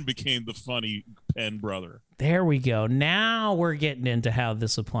 who then became the funny Penn brother. There we go. Now we're getting into how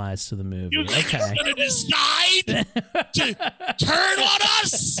this applies to the movie. You're going to decide to turn on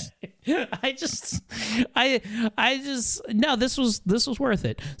us. I just no. This was worth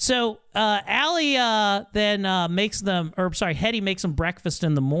it. So Allie then Hetty makes them breakfast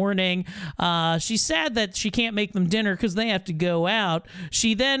in the morning. She's sad that she can't make them dinner because they have to go out.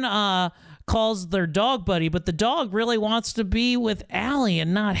 She then calls their dog buddy, but the dog really wants to be with Allie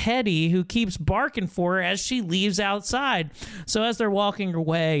and not Hetty, who keeps barking for her as she leaves outside. So as they're walking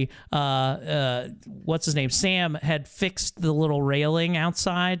away, what's his name? Sam had fixed the little railing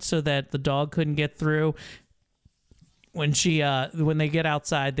outside so that the dog couldn't get through. When they get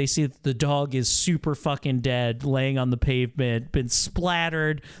outside, they see that the dog is super fucking dead, laying on the pavement, been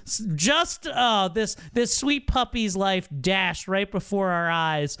splattered. Just this sweet puppy's life dashed right before our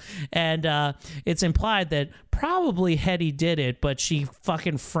eyes, and it's implied that probably Hetty did it, but she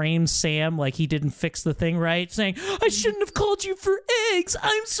fucking frames Sam like he didn't fix the thing right, saying, "I shouldn't have called you for eggs.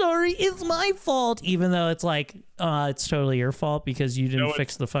 I'm sorry. It's my fault." Even though it's like it's totally your fault because you didn't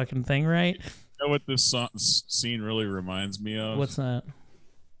fix the fucking thing right. You know what this scene really reminds me of? What's that?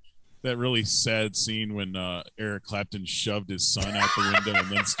 That really sad scene when Eric Clapton shoved his son out the window and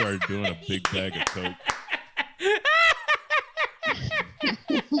then started doing a big bag of coke.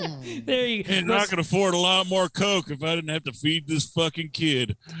 There you go. I'm not going to afford a lot more coke if I didn't have to feed this fucking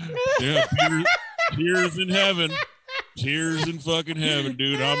kid. Yeah, tears in heaven. Tears in fucking heaven,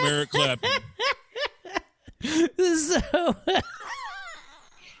 dude. I'm Eric Clapton. So...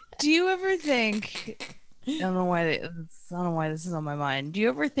 Do you ever think? I don't know why this is on my mind. Do you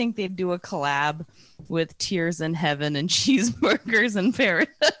ever think they'd do a collab with Tears in Heaven and Cheeseburgers in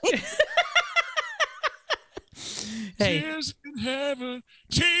Paradise? Hey, Tears in heaven,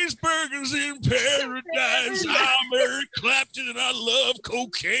 cheeseburgers in paradise. I'm Eric Clapton and I love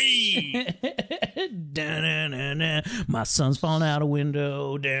cocaine. My son's falling out a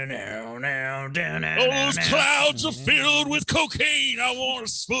window. Those clouds are filled with cocaine. I want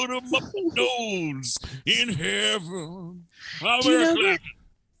to put them up the nose in heaven. I'm Eric Clapton.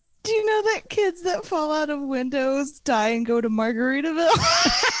 Do you know that kids that fall out of windows die and go to Margaritaville?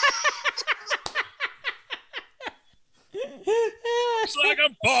 It's like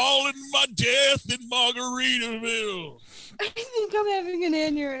I'm falling my death in Margaritaville. I think I'm having an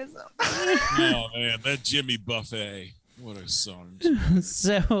aneurysm. Oh, man, that Jimmy Buffet. What a song.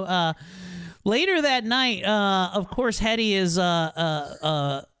 So, later that night, of course, Hetty is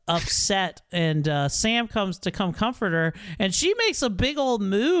upset, and Sam comes to come comfort her, and she makes a big old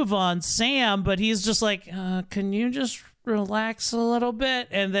move on Sam, but he's just like, can you just relax a little bit?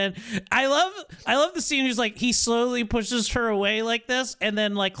 And then I love the scene. He's like, he slowly pushes her away like this, and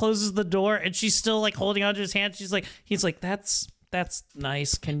then like closes the door, and she's still like holding onto his hand. He's like, that's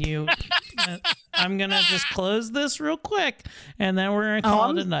nice. Can you? I'm gonna just close this real quick, and then we're gonna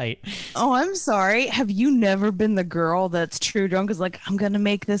call it a night. Oh, I'm sorry. Have you never been the girl that's true drunk? Is like, I'm gonna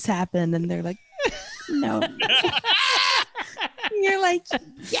make this happen, and they're like, no. You're like,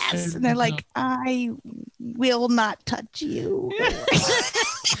 yes, and they're like, I will not touch you.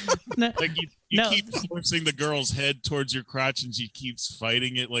 Like you keep forcing the girl's head towards your crotch, and she keeps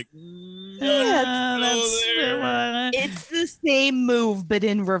fighting it. Like, it's the same move, but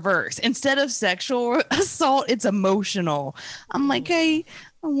in reverse. Instead of sexual assault, it's emotional. I'm like, I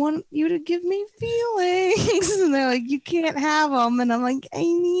want you to give me feelings, and they're like, you can't have them, and I'm like, I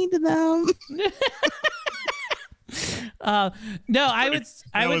need them. No, I would.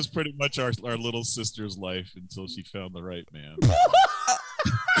 That was pretty much our little sister's life until she found the right man.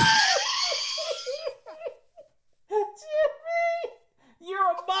 Jimmy, you're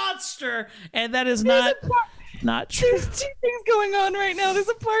a monster, and that is not true. There's two things going on right now. There's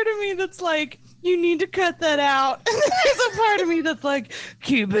a part of me that's like, you need to cut that out, and there's a part of me that's like,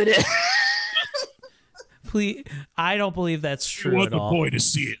 keep it in. Please, I don't believe that's true. You want at all. the boy to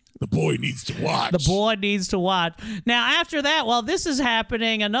see it. The boy needs to watch. The boy needs to watch. Now, after that, while this is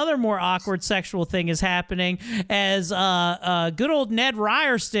happening, another more awkward sexual thing is happening as good old Ned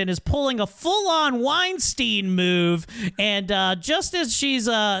Ryerson is pulling a full-on Weinstein move, and just as she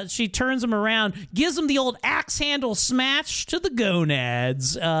turns him around, gives him the old axe handle smash to the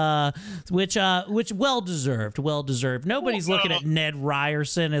gonads, which well-deserved. Nobody's looking at Ned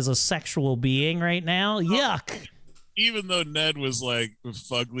Ryerson as a sexual being right now. Yuck. Even though Ned was like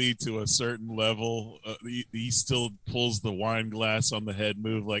fugly to a certain level, he still pulls the wine glass on the head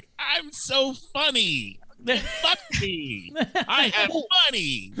move like, I'm so funny. Fuck me. I have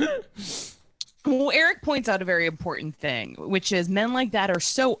money. Well, Eric points out a very important thing, which is men like that are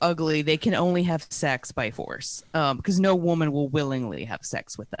so ugly they can only have sex by force, because no woman will willingly have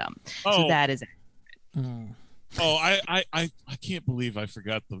sex with them. So that is accurate. Oh, I can't believe I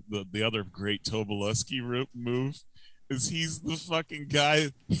forgot the other great Tobolewski move. Is he's the fucking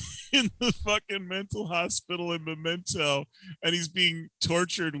guy in the fucking mental hospital in Memento, and he's being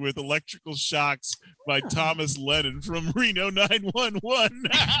tortured with electrical shocks by Thomas Lennon from Reno 911.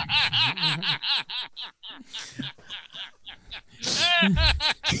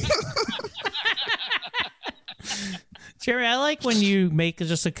 Jerry, I like when you make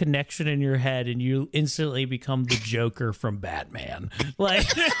just a connection in your head and you instantly become the Joker from Batman. Like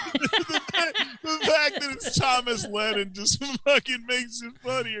the fact that it's Thomas Lennon just fucking makes it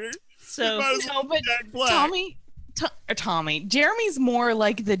funnier. So, no, but Tommy, Jeremy's more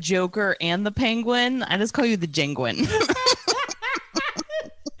like the Joker and the Penguin. I just call you the Jenguin.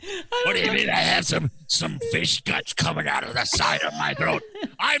 What do you mean I have some fish guts coming out of the side of my throat?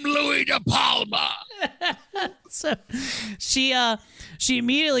 I'm Louis De Palma. So she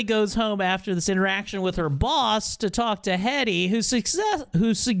immediately goes home after this interaction with her boss to talk to Hetty, who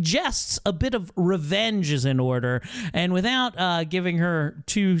suggests a bit of revenge is in order. And without giving her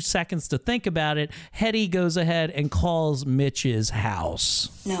 2 seconds to think about it, Hetty goes ahead and calls Mitch's house.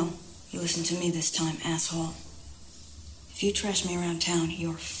 No, you listen to me this time, asshole. If you trash me around town,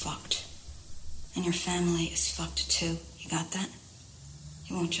 you're fucked. And your family is fucked too. You got that?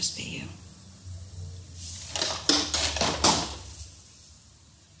 It won't just be you.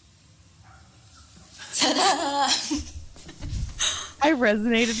 Ta-da! I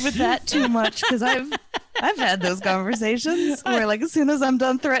resonated with that too much because I've had those conversations where, like, as soon as I'm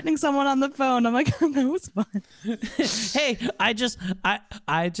done threatening someone on the phone, I'm like, oh, that was fun. Hey, I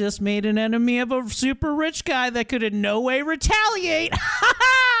just made an enemy of a super rich guy that could in no way retaliate.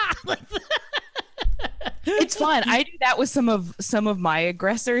 It's fun. I do that with some of my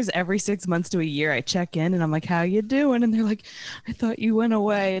aggressors every 6 months to a year. I check in and I'm like, "How you doing?" And they're like, "I thought you went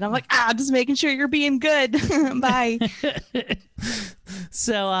away." And I'm like, just making sure you're being good." Bye.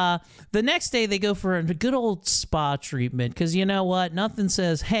 So the next day they go for a good old spa treatment because you know what? Nothing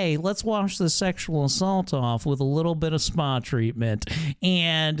says, "Hey, let's wash the sexual assault off with a little bit of spa treatment."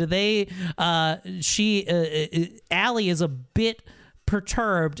 And Allie is a bit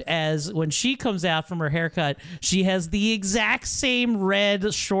perturbed as when she comes out from her haircut, she has the exact same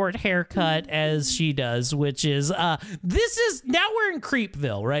red short haircut as she does, which is now we're in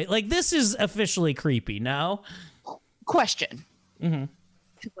Creepville, right? Like this is officially creepy. No question. Mm-hmm.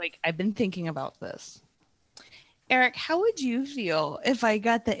 Like I've been thinking about this. Eric, how would you feel if I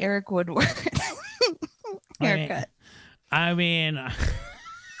got the Eric Woodward haircut? I mean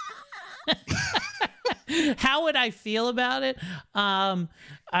how would I feel about it? I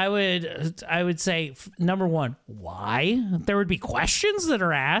would say number one, why? There would be questions that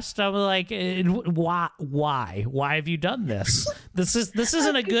are asked. I was like, why have you done this? This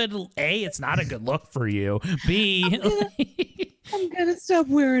isn't a good A. It's not a good look for you. B. I'm gonna stop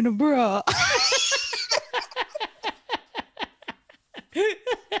wearing a bra.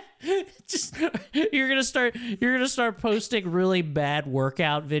 You're gonna start posting really bad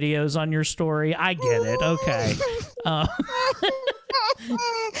workout videos on your story. I get it. Okay.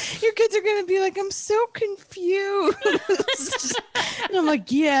 Your kids are gonna be like, "I'm so confused." And I'm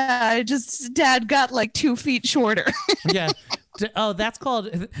like, "Yeah, Dad got like 2 feet shorter." Yeah. Oh, that's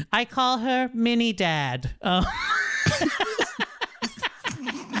called. I call her Mini Dad.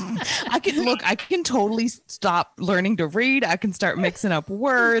 I can totally stop learning to read. I can start mixing up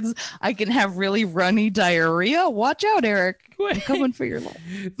words. I can have really runny diarrhea. Watch out, Eric. I'm coming for your life.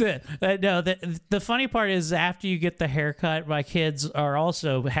 The funny part is after you get the haircut, my kids are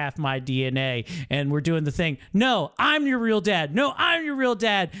also half my DNA, and we're doing the thing. No, I'm your real dad. No, I'm your real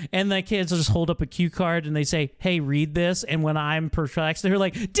dad. And the kids will just hold up a cue card and they say, "Hey, read this." And when I'm perplexed, they're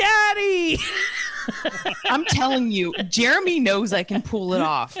like, "Daddy." I'm telling you, Jeremy knows I can pull it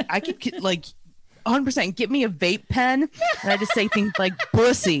off. I could like 100% get me a vape pen, and I just say things like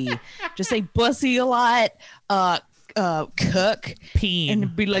 "bussy," just say "bussy" a lot. Cook, peen,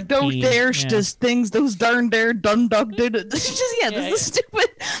 and be like, "Those just things, those darn there dun duck did it." This is stupid.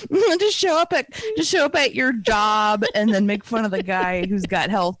 Just show up at your job and then make fun of the guy who's got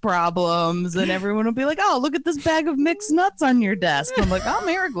health problems, and everyone will be like, "Oh, look at this bag of mixed nuts on your desk." I'm like, "I'm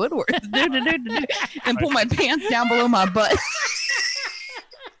Eric Woodward," and pull my pants down below my butt.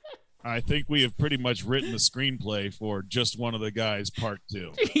 I think we have pretty much written the screenplay for Just One of the Guys Part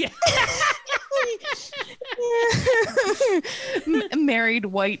 2. Yeah. Married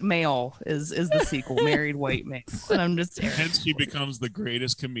White Male is the sequel. Married White Male. And I'm just hence she becomes the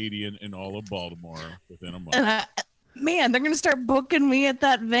greatest comedian in all of Baltimore within a month. And man, they're gonna start booking me at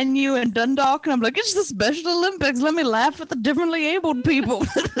that venue in Dundalk, and I'm like, "It's the Special Olympics. Let me laugh at the differently abled people."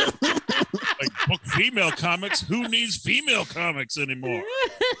 Like, book female comics. Who needs female comics anymore?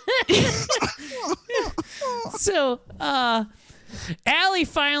 So, Allie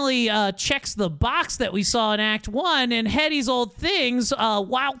finally checks the box that we saw in Act 1, and Hetty's old things,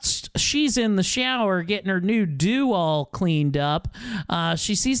 whilst she's in the shower getting her new do all cleaned up,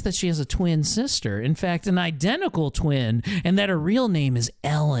 she sees that she has a twin sister, in fact, an identical twin, and that her real name is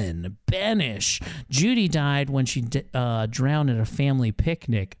Ellen Benish. Judy died when she drowned at a family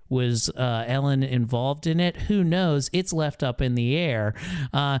picnic. Was Ellen involved in it? Who knows? It's left up in the air.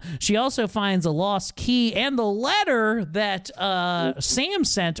 She also finds a lost key and the letter that Sam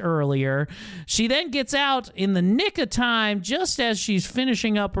sent earlier. She then gets out in the nick of time just as she's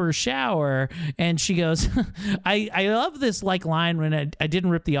finishing up her shower, and she goes, I love this like line when I didn't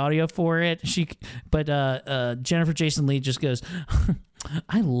rip the audio for it. But Jennifer Jason Leigh just goes,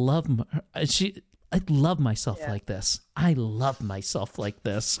 I love myself like this. I love myself like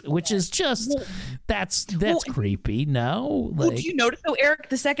this, which is just that's creepy. No, do you notice though, Eric?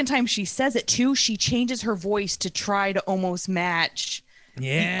 The second time she says it too, she changes her voice to try to almost match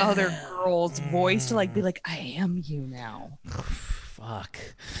the other girl's voice to like be like, "I am you now." Fuck.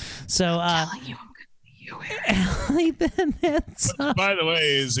 So I'm telling you, I'm Allie Bennett. By the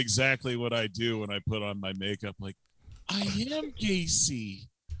way, is exactly what I do when I put on my makeup. Like, I am Gacy.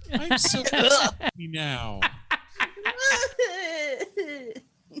 I'm so happy now.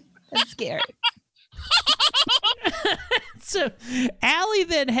 That's scary. So Allie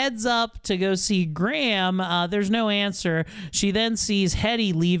then heads up to go see Graham. There's no answer. She then sees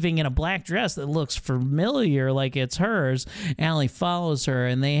Hetty leaving in a black dress that looks familiar, like it's hers. Allie follows her,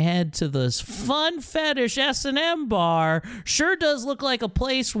 and they head to this fun fetish S&M bar. Sure does look like a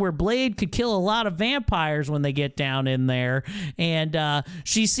place where Blade could kill a lot of vampires when they get down in there. And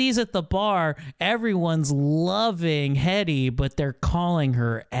she sees at the bar, everyone's loving Hetty, but they're calling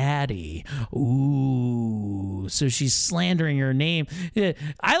her Addie. Ooh, so she's slandering her name.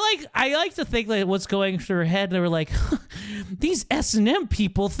 I like to think that what's going through her head. They were like, these S&M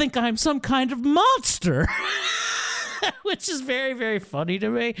people think I'm some kind of monster. Which is very, very funny to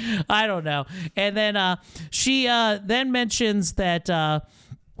me. I don't know. And then she then mentions that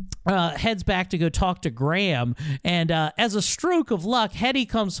heads back to go talk to Graham. And as a stroke of luck, Hetty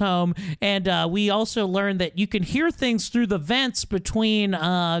comes home, and we also learn that you can hear things through the vents between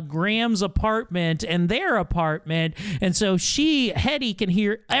Graham's apartment and their apartment. And so Hetty can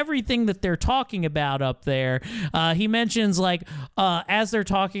hear everything that they're talking about up there. He mentions, like, as they're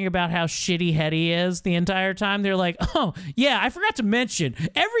talking about how shitty Hetty is the entire time, they're like, oh, yeah, I forgot to mention,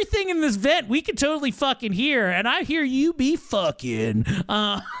 everything in this vent we can totally fucking hear, and I hear you be fucking.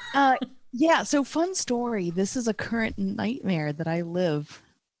 Yeah, so fun story. This is a current nightmare that I live.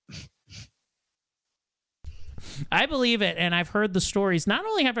 I believe it, and I've heard the stories. Not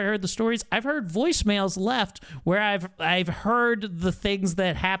only have I heard the stories, I've heard voicemails left where I've heard the things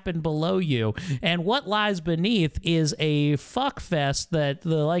that happen below you. And what lies beneath is a fuck fest that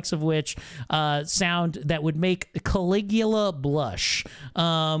the likes of which sound that would make Caligula blush.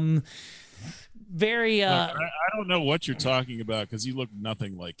 Very I don't know what you're talking about, because you look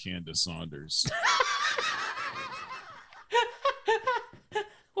nothing like Candace Saunders.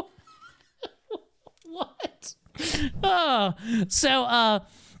 What? Oh, so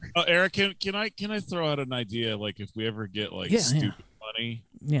Eric, can I throw out an idea? Like, if we ever get stupid money.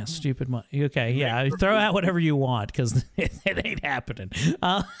 Yeah, stupid money. Okay, yeah, throw out whatever you want, because it ain't happening.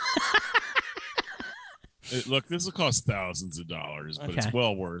 Look, this will cost thousands of dollars, but it's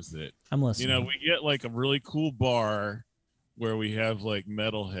well worth it. I'm listening. You know, we get like a really cool bar where we have like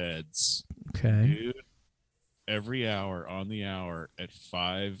metalheads. Okay. Dude, every hour on the hour at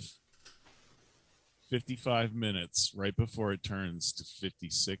 5:55 minutes, right before it turns to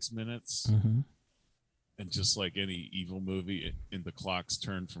 56 minutes. Mm-hmm. And just like any evil movie, the clocks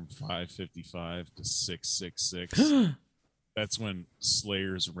turn from 5:55 to 6:66. That's when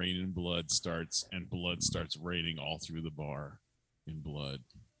Slayer's Rain in Blood starts, and blood starts raining all through the bar in blood.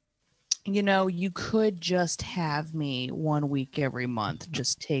 You know, you could just have me 1 week every month,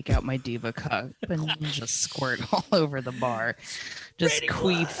 just take out my Diva cup and just squirt all over the bar. Just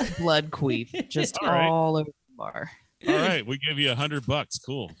queef, blood queef, just all over the bar. All right, we give you $100.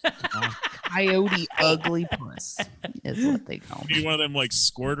 Cool. Coyote ugly puss is what they call me. Do you want them like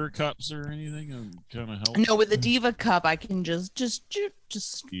squirter cups or anything and kind of help? No, with the Diva cup, I can just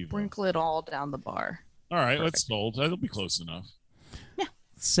sprinkle it all down the bar. All right, that's sold. That'll be close enough.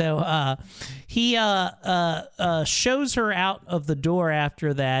 So he shows her out of the door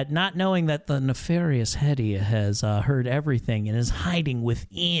after that, not knowing that the nefarious Hetty has heard everything and is hiding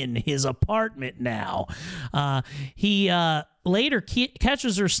within his apartment now. He later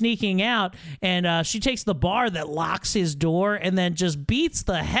catches her sneaking out, and she takes the bar that locks his door and then just beats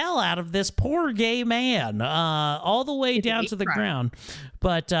the hell out of this poor gay man all the way down to the ground.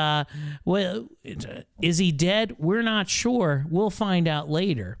 But is he dead? We're not sure. We'll find out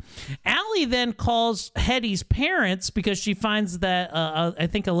later. Allie then calls Hetty's parents because she finds that, I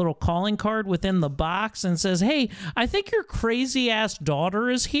think, a little calling card within the box and says, hey, I think your crazy-ass daughter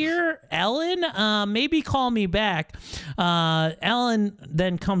is here, Ellen. Maybe call me back. Ellen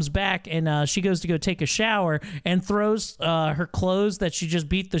then comes back, and she goes to go take a shower and throws her clothes that she just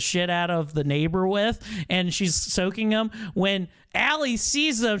beat the shit out of the neighbor with, and she's soaking them. When Allie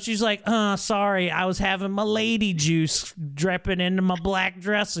sees them, she's like, sorry, I was having my lady juice dripping into my black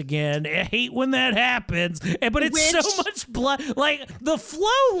dress again. I hate when that happens. But it's so much blood. Like, the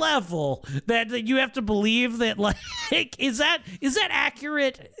flow level that you have to believe that, like, is that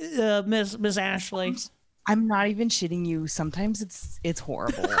accurate, Miss Ashley? I'm not even shitting you. Sometimes it's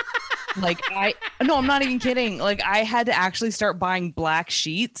horrible. I'm not even kidding. Like, I had to actually start buying black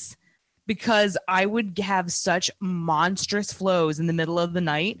sheets because I would have such monstrous flows in the middle of the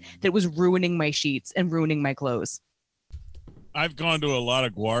night that it was ruining my sheets and ruining my clothes. I've gone to a lot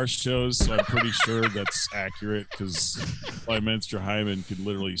of Guar shows, so I'm pretty sure that's accurate because Clemenster Hyman could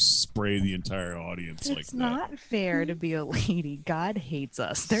literally spray the entire audience like that. It's not fair to be a lady. God hates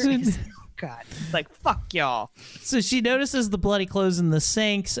us. There is God. It's like, fuck y'all. So she notices the bloody clothes in the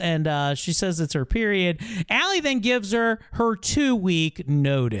sinks, and she says it's her period. Allie then gives her 2-week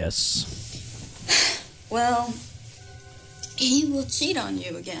notice. Well, he will cheat on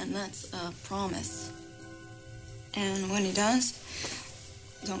you again. That's a promise. And when he does,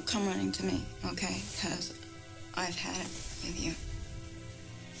 don't come running to me, okay? Because I've had it with you.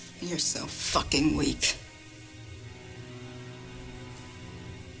 You're so fucking weak.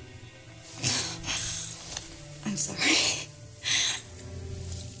 I'm sorry.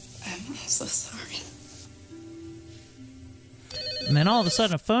 I'm so sorry. And then all of a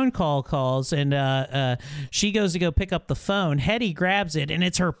sudden a phone call calls, and she goes to go pick up the phone. Hetty grabs it, and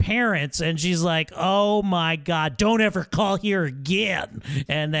it's her parents, and she's like, oh my God, don't ever call here again.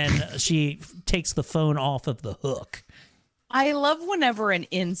 And then she takes the phone off of the hook. I love whenever an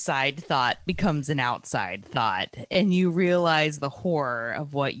inside thought becomes an outside thought and you realize the horror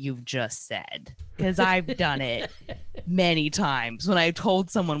of what you've just said. Because I've done it many times when I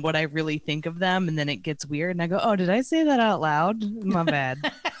told someone what I really think of them, and then it gets weird and I go, oh, did I say that out loud? My bad.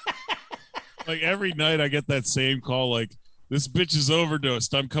 Like every night I get that same call, like, this bitch is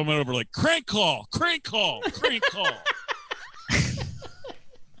overdosed. I'm coming over like, crank call, crank call, crank call.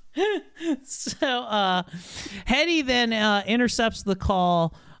 So Hetty then intercepts the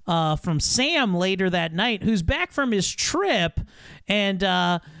call from Sam later that night, who's back from his trip,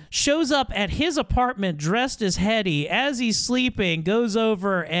 and shows up at his apartment dressed as Hetty. As he's sleeping, goes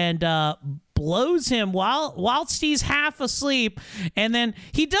over and blows him whilst he's half asleep. And then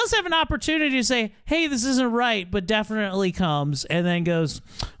he does have an opportunity to say, hey, this isn't right, but definitely comes, and then goes,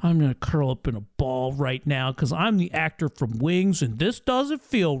 I'm going to curl up in a ball right now because I'm the actor from Wings and this doesn't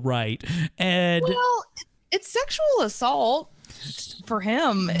feel right. And well, it's sexual assault for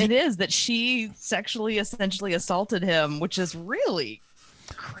him. It is that she sexually essentially assaulted him, which is really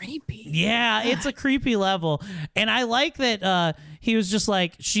creepy. Yeah, it's a creepy level. And I like that he was just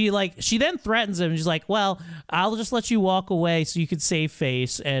like, she then threatens him. She's like, well, I'll just let you walk away so you could save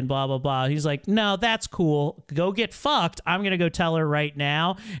face and blah, blah, blah. He's like, no, that's cool. Go get fucked. I'm going to go tell her right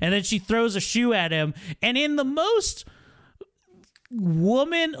now. And then she throws a shoe at him. And in the most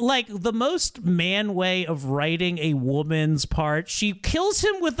the most man way of writing a woman's part, she kills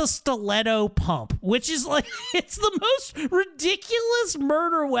him with a stiletto pump, which is like, it's the most ridiculous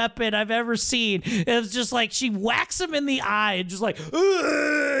murder weapon I've ever seen. It's just like she whacks him in the eye and just like,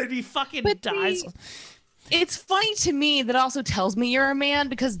 and he fucking dies. It's funny to me that also tells me you're a man,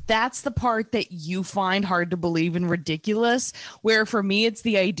 because that's the part that you find hard to believe and ridiculous, where for me it's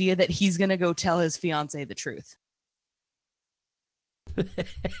the idea that he's gonna go tell his fiance the truth.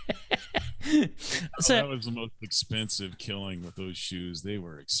 So that was the most expensive killing with those shoes. They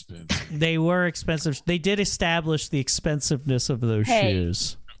were expensive. They were expensive. They did establish the expensiveness of those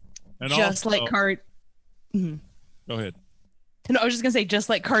shoes. And just also, like Go ahead. No, I was just gonna say, just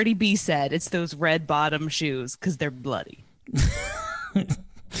like Cardi B said, it's those red bottom shoes because they're bloody.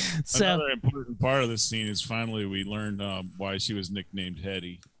 So another important part of this scene is finally we learned why she was nicknamed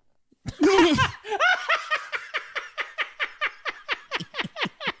Hetty.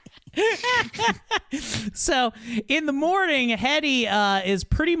 So in the morning, Hetty is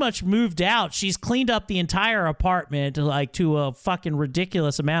pretty much moved out. She's cleaned up the entire apartment, like to a fucking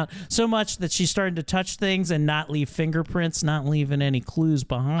ridiculous amount, so much that she's starting to touch things and not leave fingerprints, not leaving any clues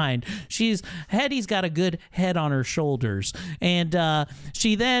behind. Hetty's got a good head on her shoulders, and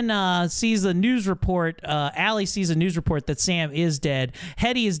she then sees a news report. Allie sees a news report that Sam is dead.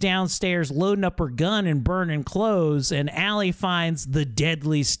 Hetty is downstairs loading up her gun and burning clothes, and Allie finds the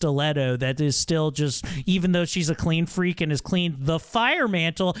deadly stiletto that is still just, even though she's a clean freak and has cleaned the fire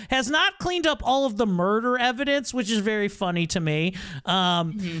mantle, has not cleaned up all of the murder evidence, which is very funny to me.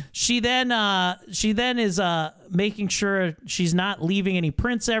 She then is making sure she's not leaving any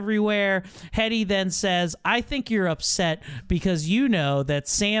prints everywhere. Hetty then says, I think you're upset because you know that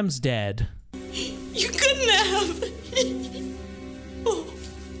Sam's dead. You couldn't have.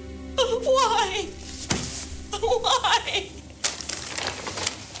 Why? Why?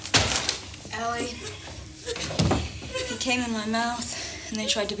 Allie, he came in my mouth, and they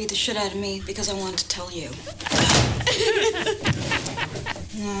tried to beat the shit out of me because I wanted to tell you.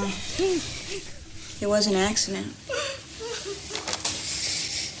 No, it was an accident.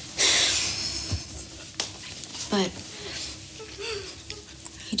 But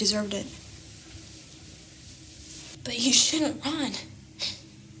he deserved it. But you shouldn't run.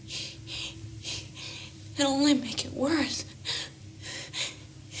 It'll only make it worse.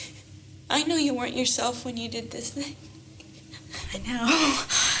 I know you weren't yourself when you did this thing. I know.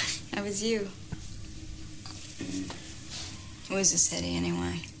 That was you. Who is this Hetty,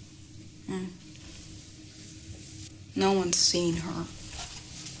 anyway? No one's seen her.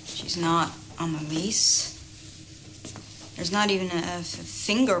 She's not on the lease. There's not even a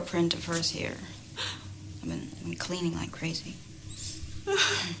fingerprint of hers here. I've been cleaning like crazy.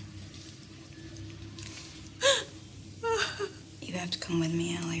 You have to come with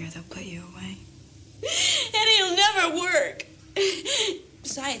me, Allie, or they'll put you away. And it'll never work.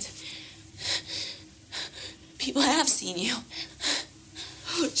 Besides, people have seen you.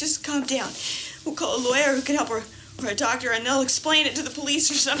 Oh, just calm down. We'll call a lawyer who can help her, or a doctor, and they'll explain it to the police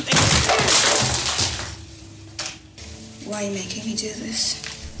or something. Why are you making me do this?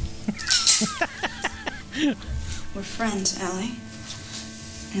 We're friends, Allie.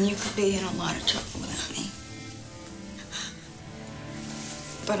 And you could be in a lot of trouble without me.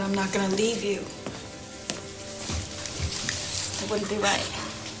 But I'm not gonna leave you. It wouldn't be right.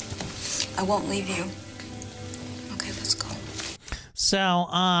 I won't leave you. Okay, let's go. So,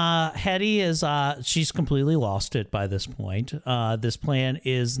 Hetty is, she's completely lost it by this point. This plan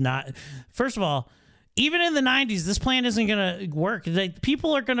is not, first of all, even in the 90s, this plan isn't going to work.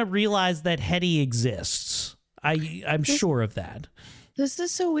 People are going to realize that Hetty exists. I'm sure of that. This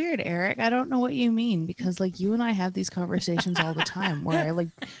is so weird, Eric. I don't know what you mean, because like you and I have these conversations all the time where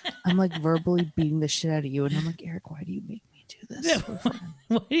I'm like verbally beating the shit out of you, and I'm like, Eric, why do you make me do this? We're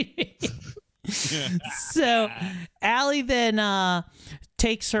friends. So Allie then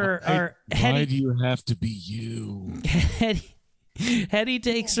takes her. Why do you have to be you? Hetty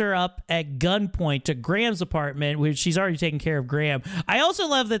takes her up at gunpoint to Graham's apartment, which she's already taken care of Graham. I also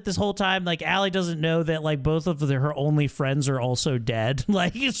love that this whole time, like, Allie doesn't know that, like, both of her only friends are also dead.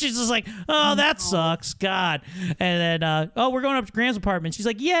 Like, she's just like, oh, that sucks. God. And then, oh, we're going up to Graham's apartment. She's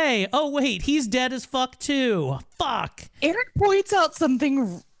like, yay. Oh, wait, he's dead as fuck, too. Fuck. Eric points out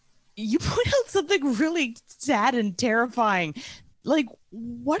something. You point out something really sad and terrifying. Like,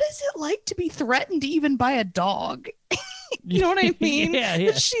 what is it like to be threatened even by a dog? You know what I mean?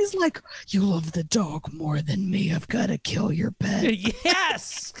 Yeah. She's like, you love the dog more than me. I've got to kill your pet.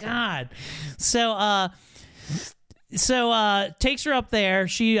 Yes, God. So takes her up there.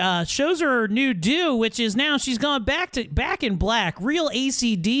 She shows her new do, which is now she's gone back in black, real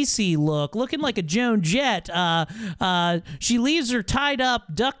AC/DC look, looking like a Joan Jett. She leaves her tied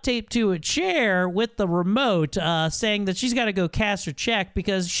up, duct taped to a chair with the remote, saying that she's got to go cash her check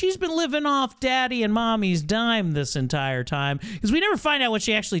because she's been living off daddy and mommy's dime this entire time. Because we never find out what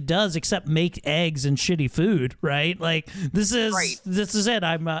she actually does except make eggs and shitty food, right? Like this is it.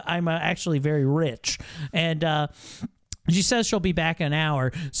 I'm actually very rich, and she says she'll be back in an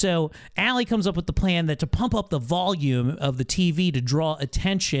hour. So Allie comes up with the plan that to pump up the volume of the TV to draw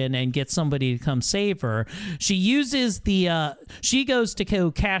attention and get somebody to come save her. She uses she goes to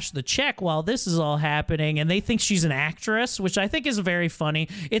go cash the check while this is all happening, and they think she's an actress, which I think is very funny.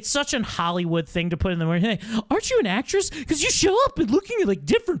 It's such an Hollywood thing to put in the morning. Hey, aren't you an actress? Because you show up and looking at like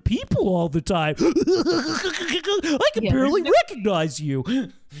different people all the time. I can barely recognize you.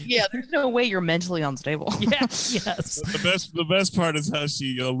 Yeah, there's no way you're mentally unstable. Yes. The best part is how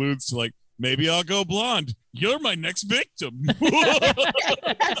she alludes to, like, maybe I'll go blonde. You're my next victim.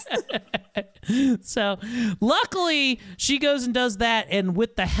 So luckily she goes and does that, and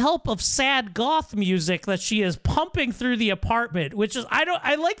with the help of sad goth music that she is pumping through the apartment, which is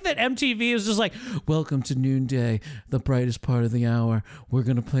I like that MTV is just like, welcome to noonday, the brightest part of the hour. We're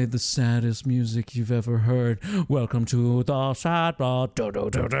gonna play the saddest music you've ever heard. Welcome to the sad part.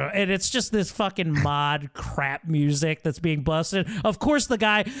 And it's just this fucking mod crap music that's being busted. Of course the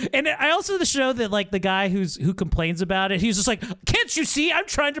guy, and I also the show that like the guy who complains about it, he's just like, can't you see I'm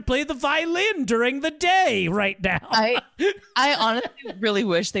trying to play the violin during the day right now? I honestly really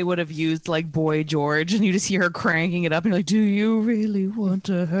wish they would have used like Boy George, and you just hear her cranking it up and you're like, do you really want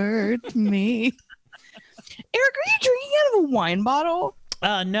to hurt me? Eric, are you drinking out of a wine bottle?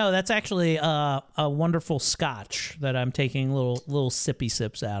 No, that's actually a wonderful scotch that I'm taking little sippy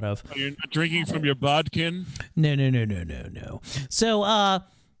sips out of. Oh, you're not drinking from your bodkin? No. So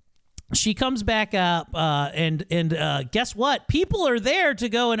she comes back up, and guess what? People are there to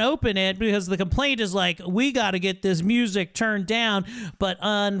go and open it because the complaint is like, we got to get this music turned down. But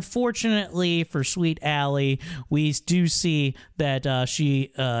unfortunately for Sweet Allie, we do see that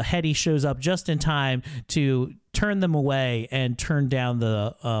Hetty shows up just in time to turn them away and turn down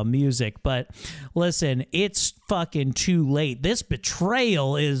the music. But listen, it's fucking too late. This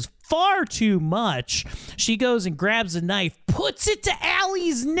betrayal is far too much. She goes and grabs a knife, puts it to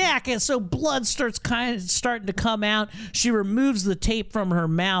Allie's neck, and so blood starting to come out. She removes the tape from her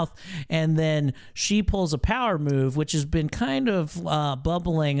mouth, and then she pulls a power move, which has been kind of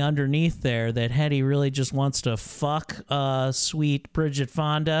bubbling underneath there, that Hetty really just wants to fuck sweet Bridget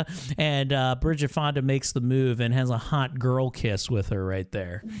Fonda, and Bridget Fonda makes the move and has a hot girl kiss with her right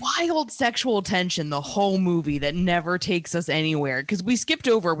there. Wild sexual tension the whole movie that never takes us anywhere, because we skipped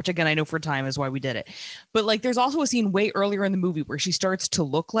over, which again I know for time is why we did it, but like there's also a scene way earlier in the movie where she starts to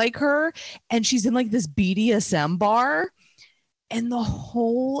look like her, and she's in like this BDSM bar, and the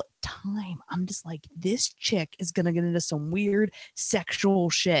whole time I'm just like, this chick is gonna get into some weird sexual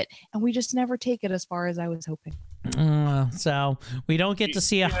shit, and we just never take it as far as I was hoping. So we don't get to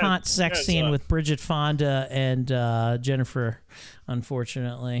see a hot sex scene with Bridget Fonda and Jennifer,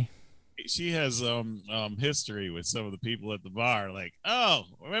 unfortunately. She has history with some of the people at the bar. Like, oh,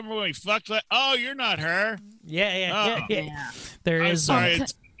 remember when we fucked? Oh, you're not her. Yeah. There I'm is. Sorry,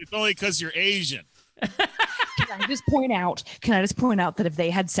 it's only because you're Asian. Can I just point out that if they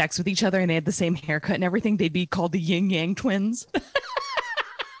had sex with each other and they had the same haircut and everything, they'd be called the Yin Yang Twins?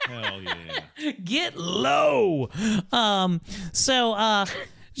 Hell yeah. Get low. So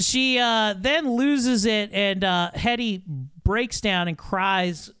she then loses it, and Hetty breaks down and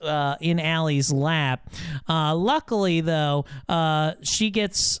cries in Allie's lap. Luckily, though, she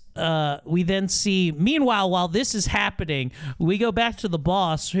gets... we then see, meanwhile, while this is happening, we go back to the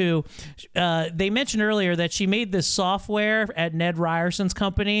boss, who they mentioned earlier that she made this software at Ned Ryerson's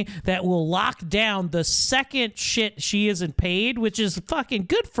company that will lock down the second shit she isn't paid, which is fucking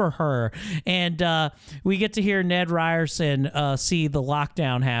good for her. And we get to hear Ned Ryerson see the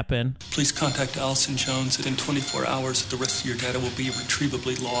lockdown happen. Please contact Allison Jones, and in 24 hours the rest of your data will be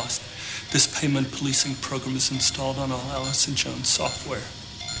irretrievably lost. This payment policing program is installed on all Allison Jones software.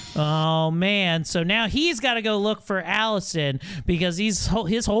 Oh, man. So now he's got to go look for Allison because his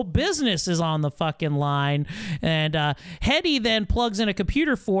whole business is on the fucking line. And Hetty then plugs in a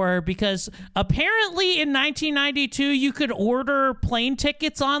computer for her because apparently in 1992 you could order plane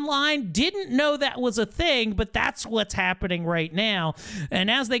tickets online. Didn't know that was a thing, but that's what's happening right now.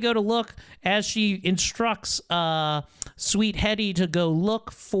 And as they go to look, as she instructs sweet Hetty to go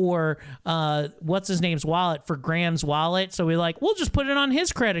look for what's his name's wallet, for Graham's wallet. So we're like, we'll just put it on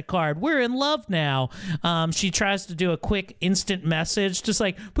his credit card. We're in love now. She tries to do a quick instant message, just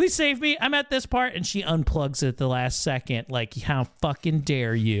like, please save me, I'm at this part, and she unplugs it at the last second. Like, how fucking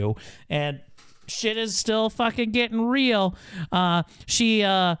dare you? And shit is still fucking getting real. She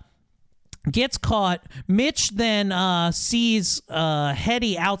gets caught. Mitch then sees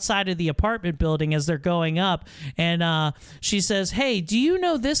Hetty outside of the apartment building as they're going up, and she says, hey, do you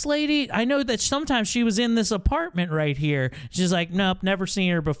know this lady? I know that sometimes she was in this apartment right here. She's like, nope, never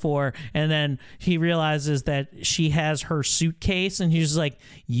seen her before. And then he realizes that she has her suitcase, and he's like,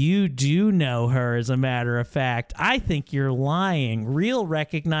 you do know her, as a matter of fact. I think you're lying. Real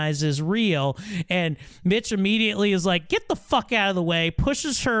recognizes real. And Mitch immediately is like, get the fuck out of the way,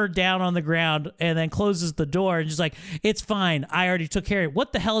 pushes her down on the ground, and then closes the door, and she's like, it's fine, I already took care of it.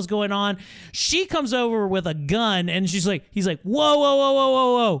 What the hell is going on? She comes over with a gun, and he's like,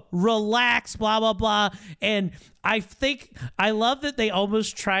 whoa, relax, blah blah blah. And I love that they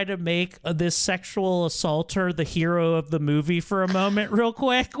almost try to make this sexual assaulter the hero of the movie for a moment, real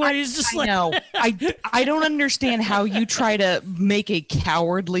quick, where he's just I don't understand how you try to make a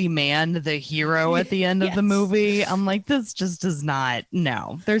cowardly man the hero at the end of the movie. I'm like, this just does not.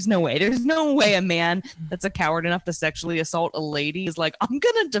 No, there's no way. There's no way a man that's a coward enough to sexually assault a lady is like, I'm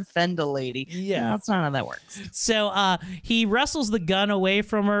gonna defend a lady. Yeah, that's not how that works. So he wrestles the gun away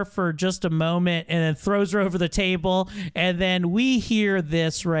from her for just a moment, and then throws her over the table. And then we hear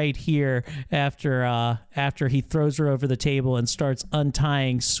this right here after he throws her over the table and starts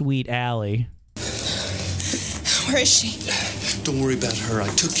untying sweet Allie. Where is she? Don't worry about her. I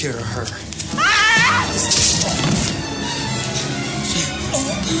took care of her.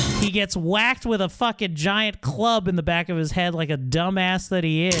 He gets whacked with a fucking giant club in the back of his head like a dumbass that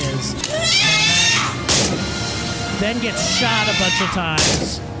he is. Then gets shot a bunch of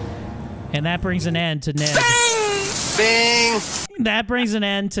times. And that brings an end to Ned. Bing! That brings an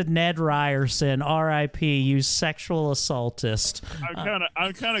end to Ned Ryerson. R.I.P. You sexual assaultist.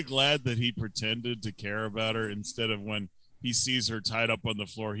 I'm kind of glad that he pretended to care about her instead of when he sees her tied up on the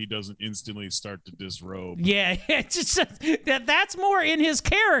floor, he doesn't instantly start to disrobe. Yeah, it's just, that's more in his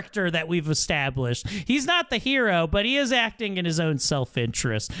character that we've established. He's not the hero, but he is acting in his own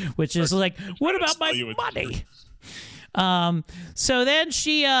self-interest, which is like, what about my money? So then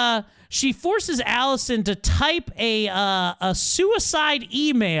she forces Allison to type a suicide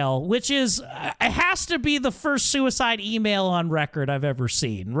email, which is it has to be the first suicide email on record I've ever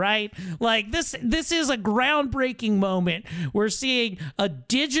seen, right? Like this is a groundbreaking moment. We're seeing a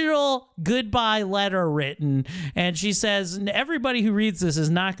digital goodbye letter written, and she says everybody who reads this is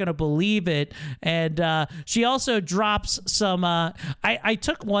not going to believe it. And she also drops some. I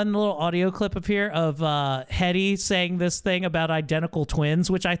took one little audio clip up here of Hetty saying this thing about identical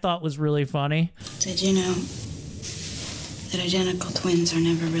twins, which I thought was really funny. Did you know that identical twins are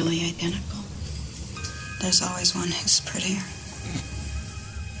never really identical? There's always one who's prettier.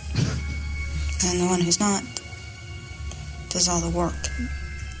 And the one who's not does all the work.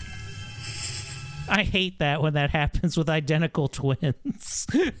 I hate that when that happens with identical twins.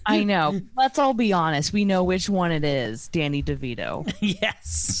 I know. Let's all be honest. We know which one it is, Danny DeVito.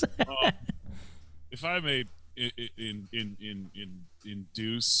 Yes. If I may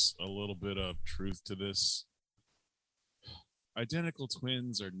induce a little bit of truth to this, identical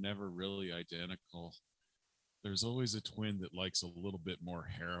twins are never really identical. There's always a twin that likes a little bit more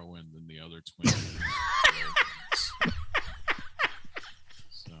heroin than the other twin.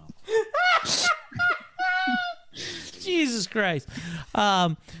 Jesus Christ.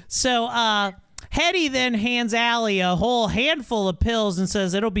 So Hetty then hands Allie a whole handful of pills and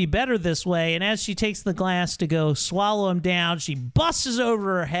says it'll be better this way. And as she takes the glass to go swallow them down, she busts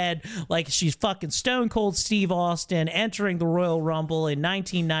over her head like she's fucking Stone Cold Steve Austin entering the Royal Rumble in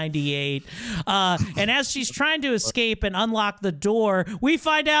 1998. And as she's trying to escape and unlock the door, we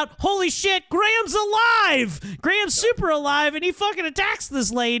find out, holy shit, Graham's alive! Graham's super alive, and he fucking attacks this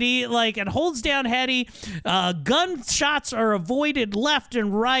lady, like, and holds down Hetty. Gunshots are avoided left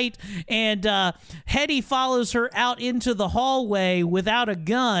and right, and Hetty follows her out into the hallway without a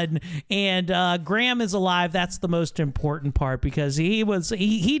gun, and Graham is alive. That's the most important part, because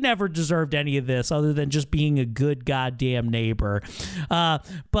he never deserved any of this other than just being a good goddamn neighbor.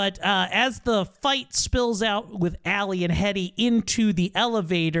 But as the fight spills out with Allie and Hetty into the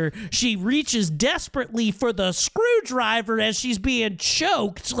elevator, she reaches desperately for the screwdriver as she's being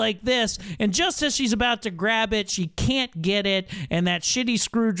choked like this, and just as she's about to grab it, she can't get it, and that shitty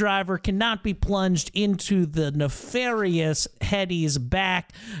screwdriver cannot be plunged into the nefarious Hetty's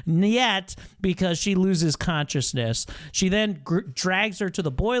back yet, because she loses consciousness. She then drags her to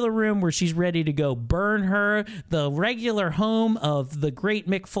the boiler room where she's ready to go burn her, the regular home of the great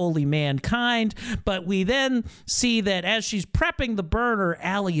Mick Foley mankind. But we then see that as she's prepping the burner,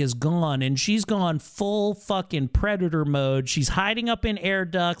 Allie is gone, and she's gone full fucking predator mode. She's hiding up in air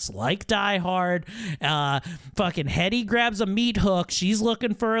ducts like Die Hard. Fucking Hetty grabs a meat hook. She's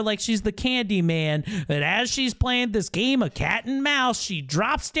looking for her like she's the Candy Man. But as she's playing this game of cat and mouse, she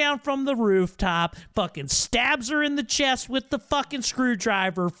drops down from the rooftop, fucking stabs her in the chest with the fucking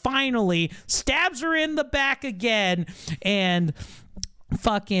screwdriver, finally stabs her in the back again, and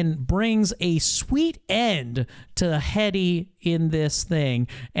fucking brings a sweet end to Hetty in this thing.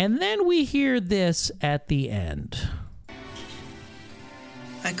 And then we hear this at the end.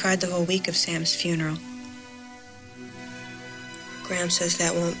 I cried the whole week of Sam's funeral. Graham says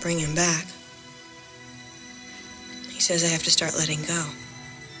that won't bring him back. He says I have to start letting go.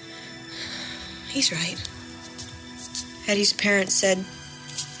 He's right. Hetty's parents said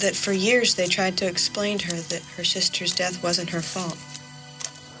that for years they tried to explain to her that her sister's death wasn't her fault.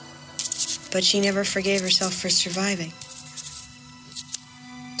 But she never forgave herself for surviving.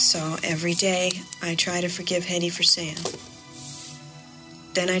 So every day I try to forgive Hetty for Sam.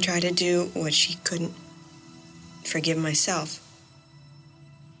 Then I try to do what she couldn't, forgive myself.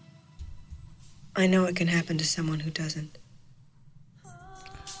 I know it can happen to someone who doesn't.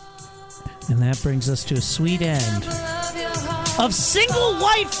 And that brings us to a sweet end of Single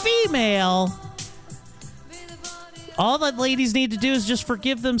White Female. All that ladies need to do is just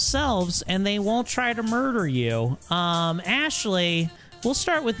forgive themselves, and they won't try to murder you. Ashley, we'll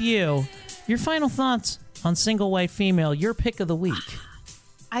start with you. Your final thoughts on Single White Female, your pick of the week.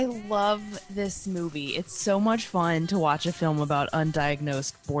 I love this movie. It's so much fun to watch a film about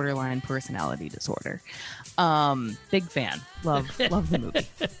undiagnosed borderline personality disorder. Big fan. Love the movie.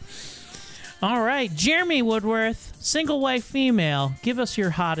 All right, Jeremy Woodworth, Single White Female. Give us your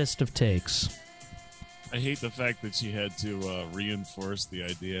hottest of takes. I hate the fact that she had to reinforce the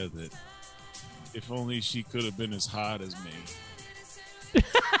idea that if only she could have been as hot as me.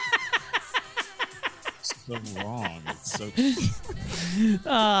 So wrong. It's so.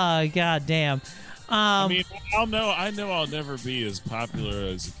 Oh, goddamn. I mean, I know I'll never be as popular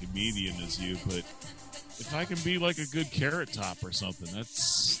as a comedian as you, but if I can be like a good Carrot Top or something,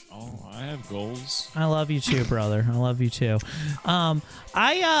 that's all. I have goals. I love you too, brother. I love you too. I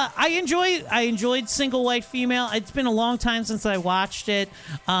enjoyed Single White Female. It's been a long time since I watched it.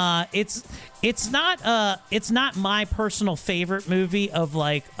 It's not my personal favorite movie of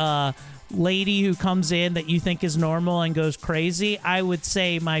like lady who comes in that you think is normal and goes crazy. I would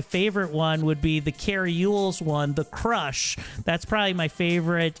say my favorite one would be the Carrie Ewells one, The Crush. That's probably my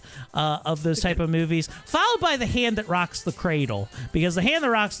favorite of those type of movies, followed by The Hand That Rocks the Cradle, because The Hand That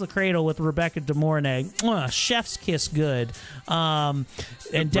Rocks the Cradle with Rebecca De Mornay, chef's kiss good. And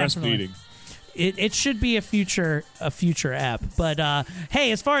definitely it should be a future ep. But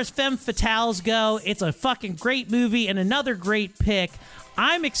hey, as far as Femme Fatales go, it's a fucking great movie and another great pick.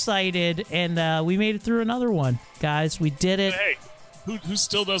 I'm excited, and we made it through another one, guys. We did it. Hey, who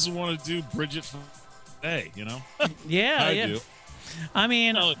still doesn't want to do Bridget? Hey, you know? Yeah, I do. I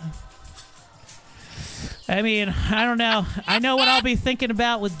mean, I don't know. I know what I'll be thinking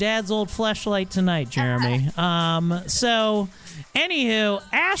about with Dad's old fleshlight tonight, Jeremy. So, anywho,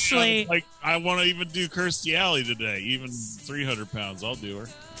 Ashley, I want to even do Kirstie Alley today, even 300 pounds. I'll do her.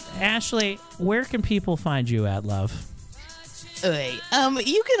 Ashley, where can people find you at, love? Okay.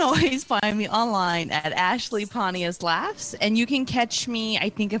 You can always find me online at Ashley Pontius Laughs, and you can catch me, I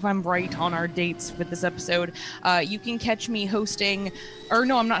think if I'm right on our dates for this episode, you can catch me hosting, or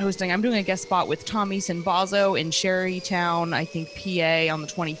no, I'm not hosting, I'm doing a guest spot with Tommy Sinvazo in Sherrytown, I think PA on the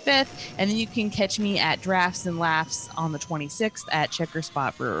 25th, and then you can catch me at Drafts and Laughs on the 26th at Checker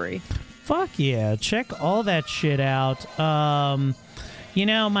Spot Brewery. Fuck yeah, check all that shit out. You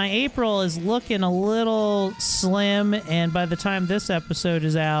know, my April is looking a little slim, and by the time this episode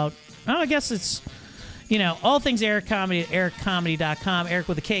is out, I guess it's, you know, all things Eric Comedy at ericcomedy.com. Eric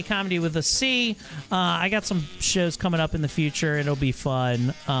with a K, comedy with a C. I got some shows coming up in the future. It'll be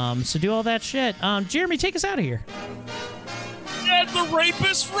fun. So do all that shit. Jeremy, take us out of here. And the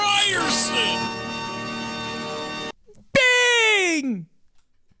rapist Ryerson! Bing!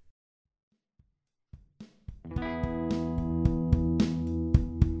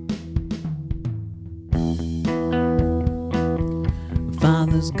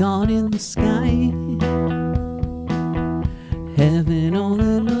 Father's gone in the sky. Heaven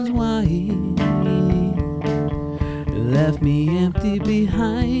only knows why. Left me empty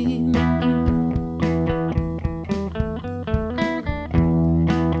behind.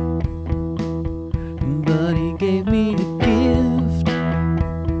 But he gave me a gift,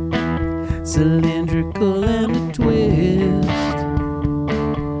 cylindrical and a twist,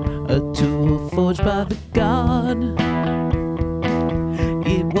 a tool forged by the God.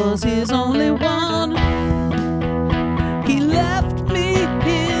 It was his only one. He left me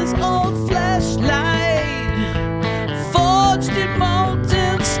his old flashlight, forged in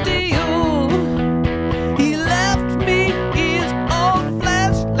molten steel. He left me his old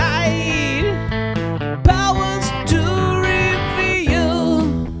flashlight, powers to reveal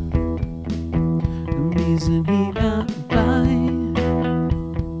the reason he got by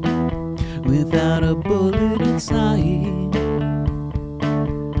without a bullet inside.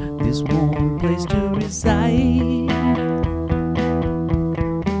 This warm place to reside.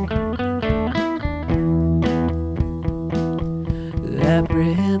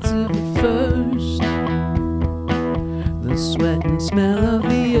 Apprehensive at first, the sweat and smell of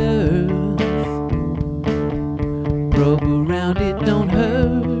the earth. Probe around, it don't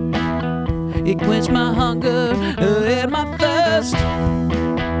hurt. It quenched my hunger and my thirst.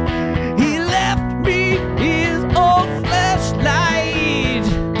 He left me his old flashlight.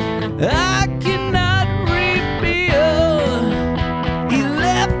 I cannot reveal. He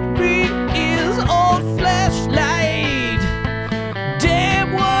left me his old flashlight.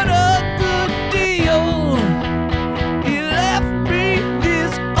 Damn, what a good deal. He left me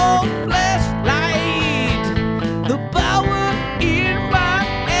his old flashlight, the power in my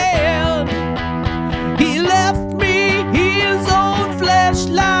hand. He left me his old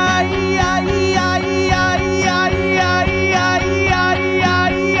flashlight.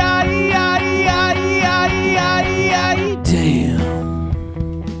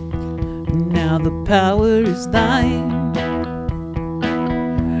 Now the power is thine.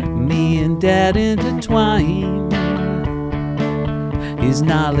 Me and Dad intertwined. His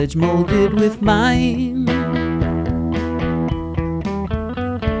knowledge molded with mine.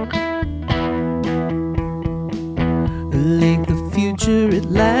 Link the future at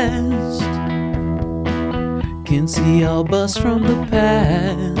last. Can see all bust from the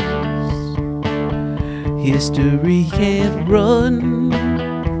past. History can't run.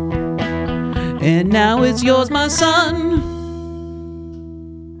 And now it's yours, my son.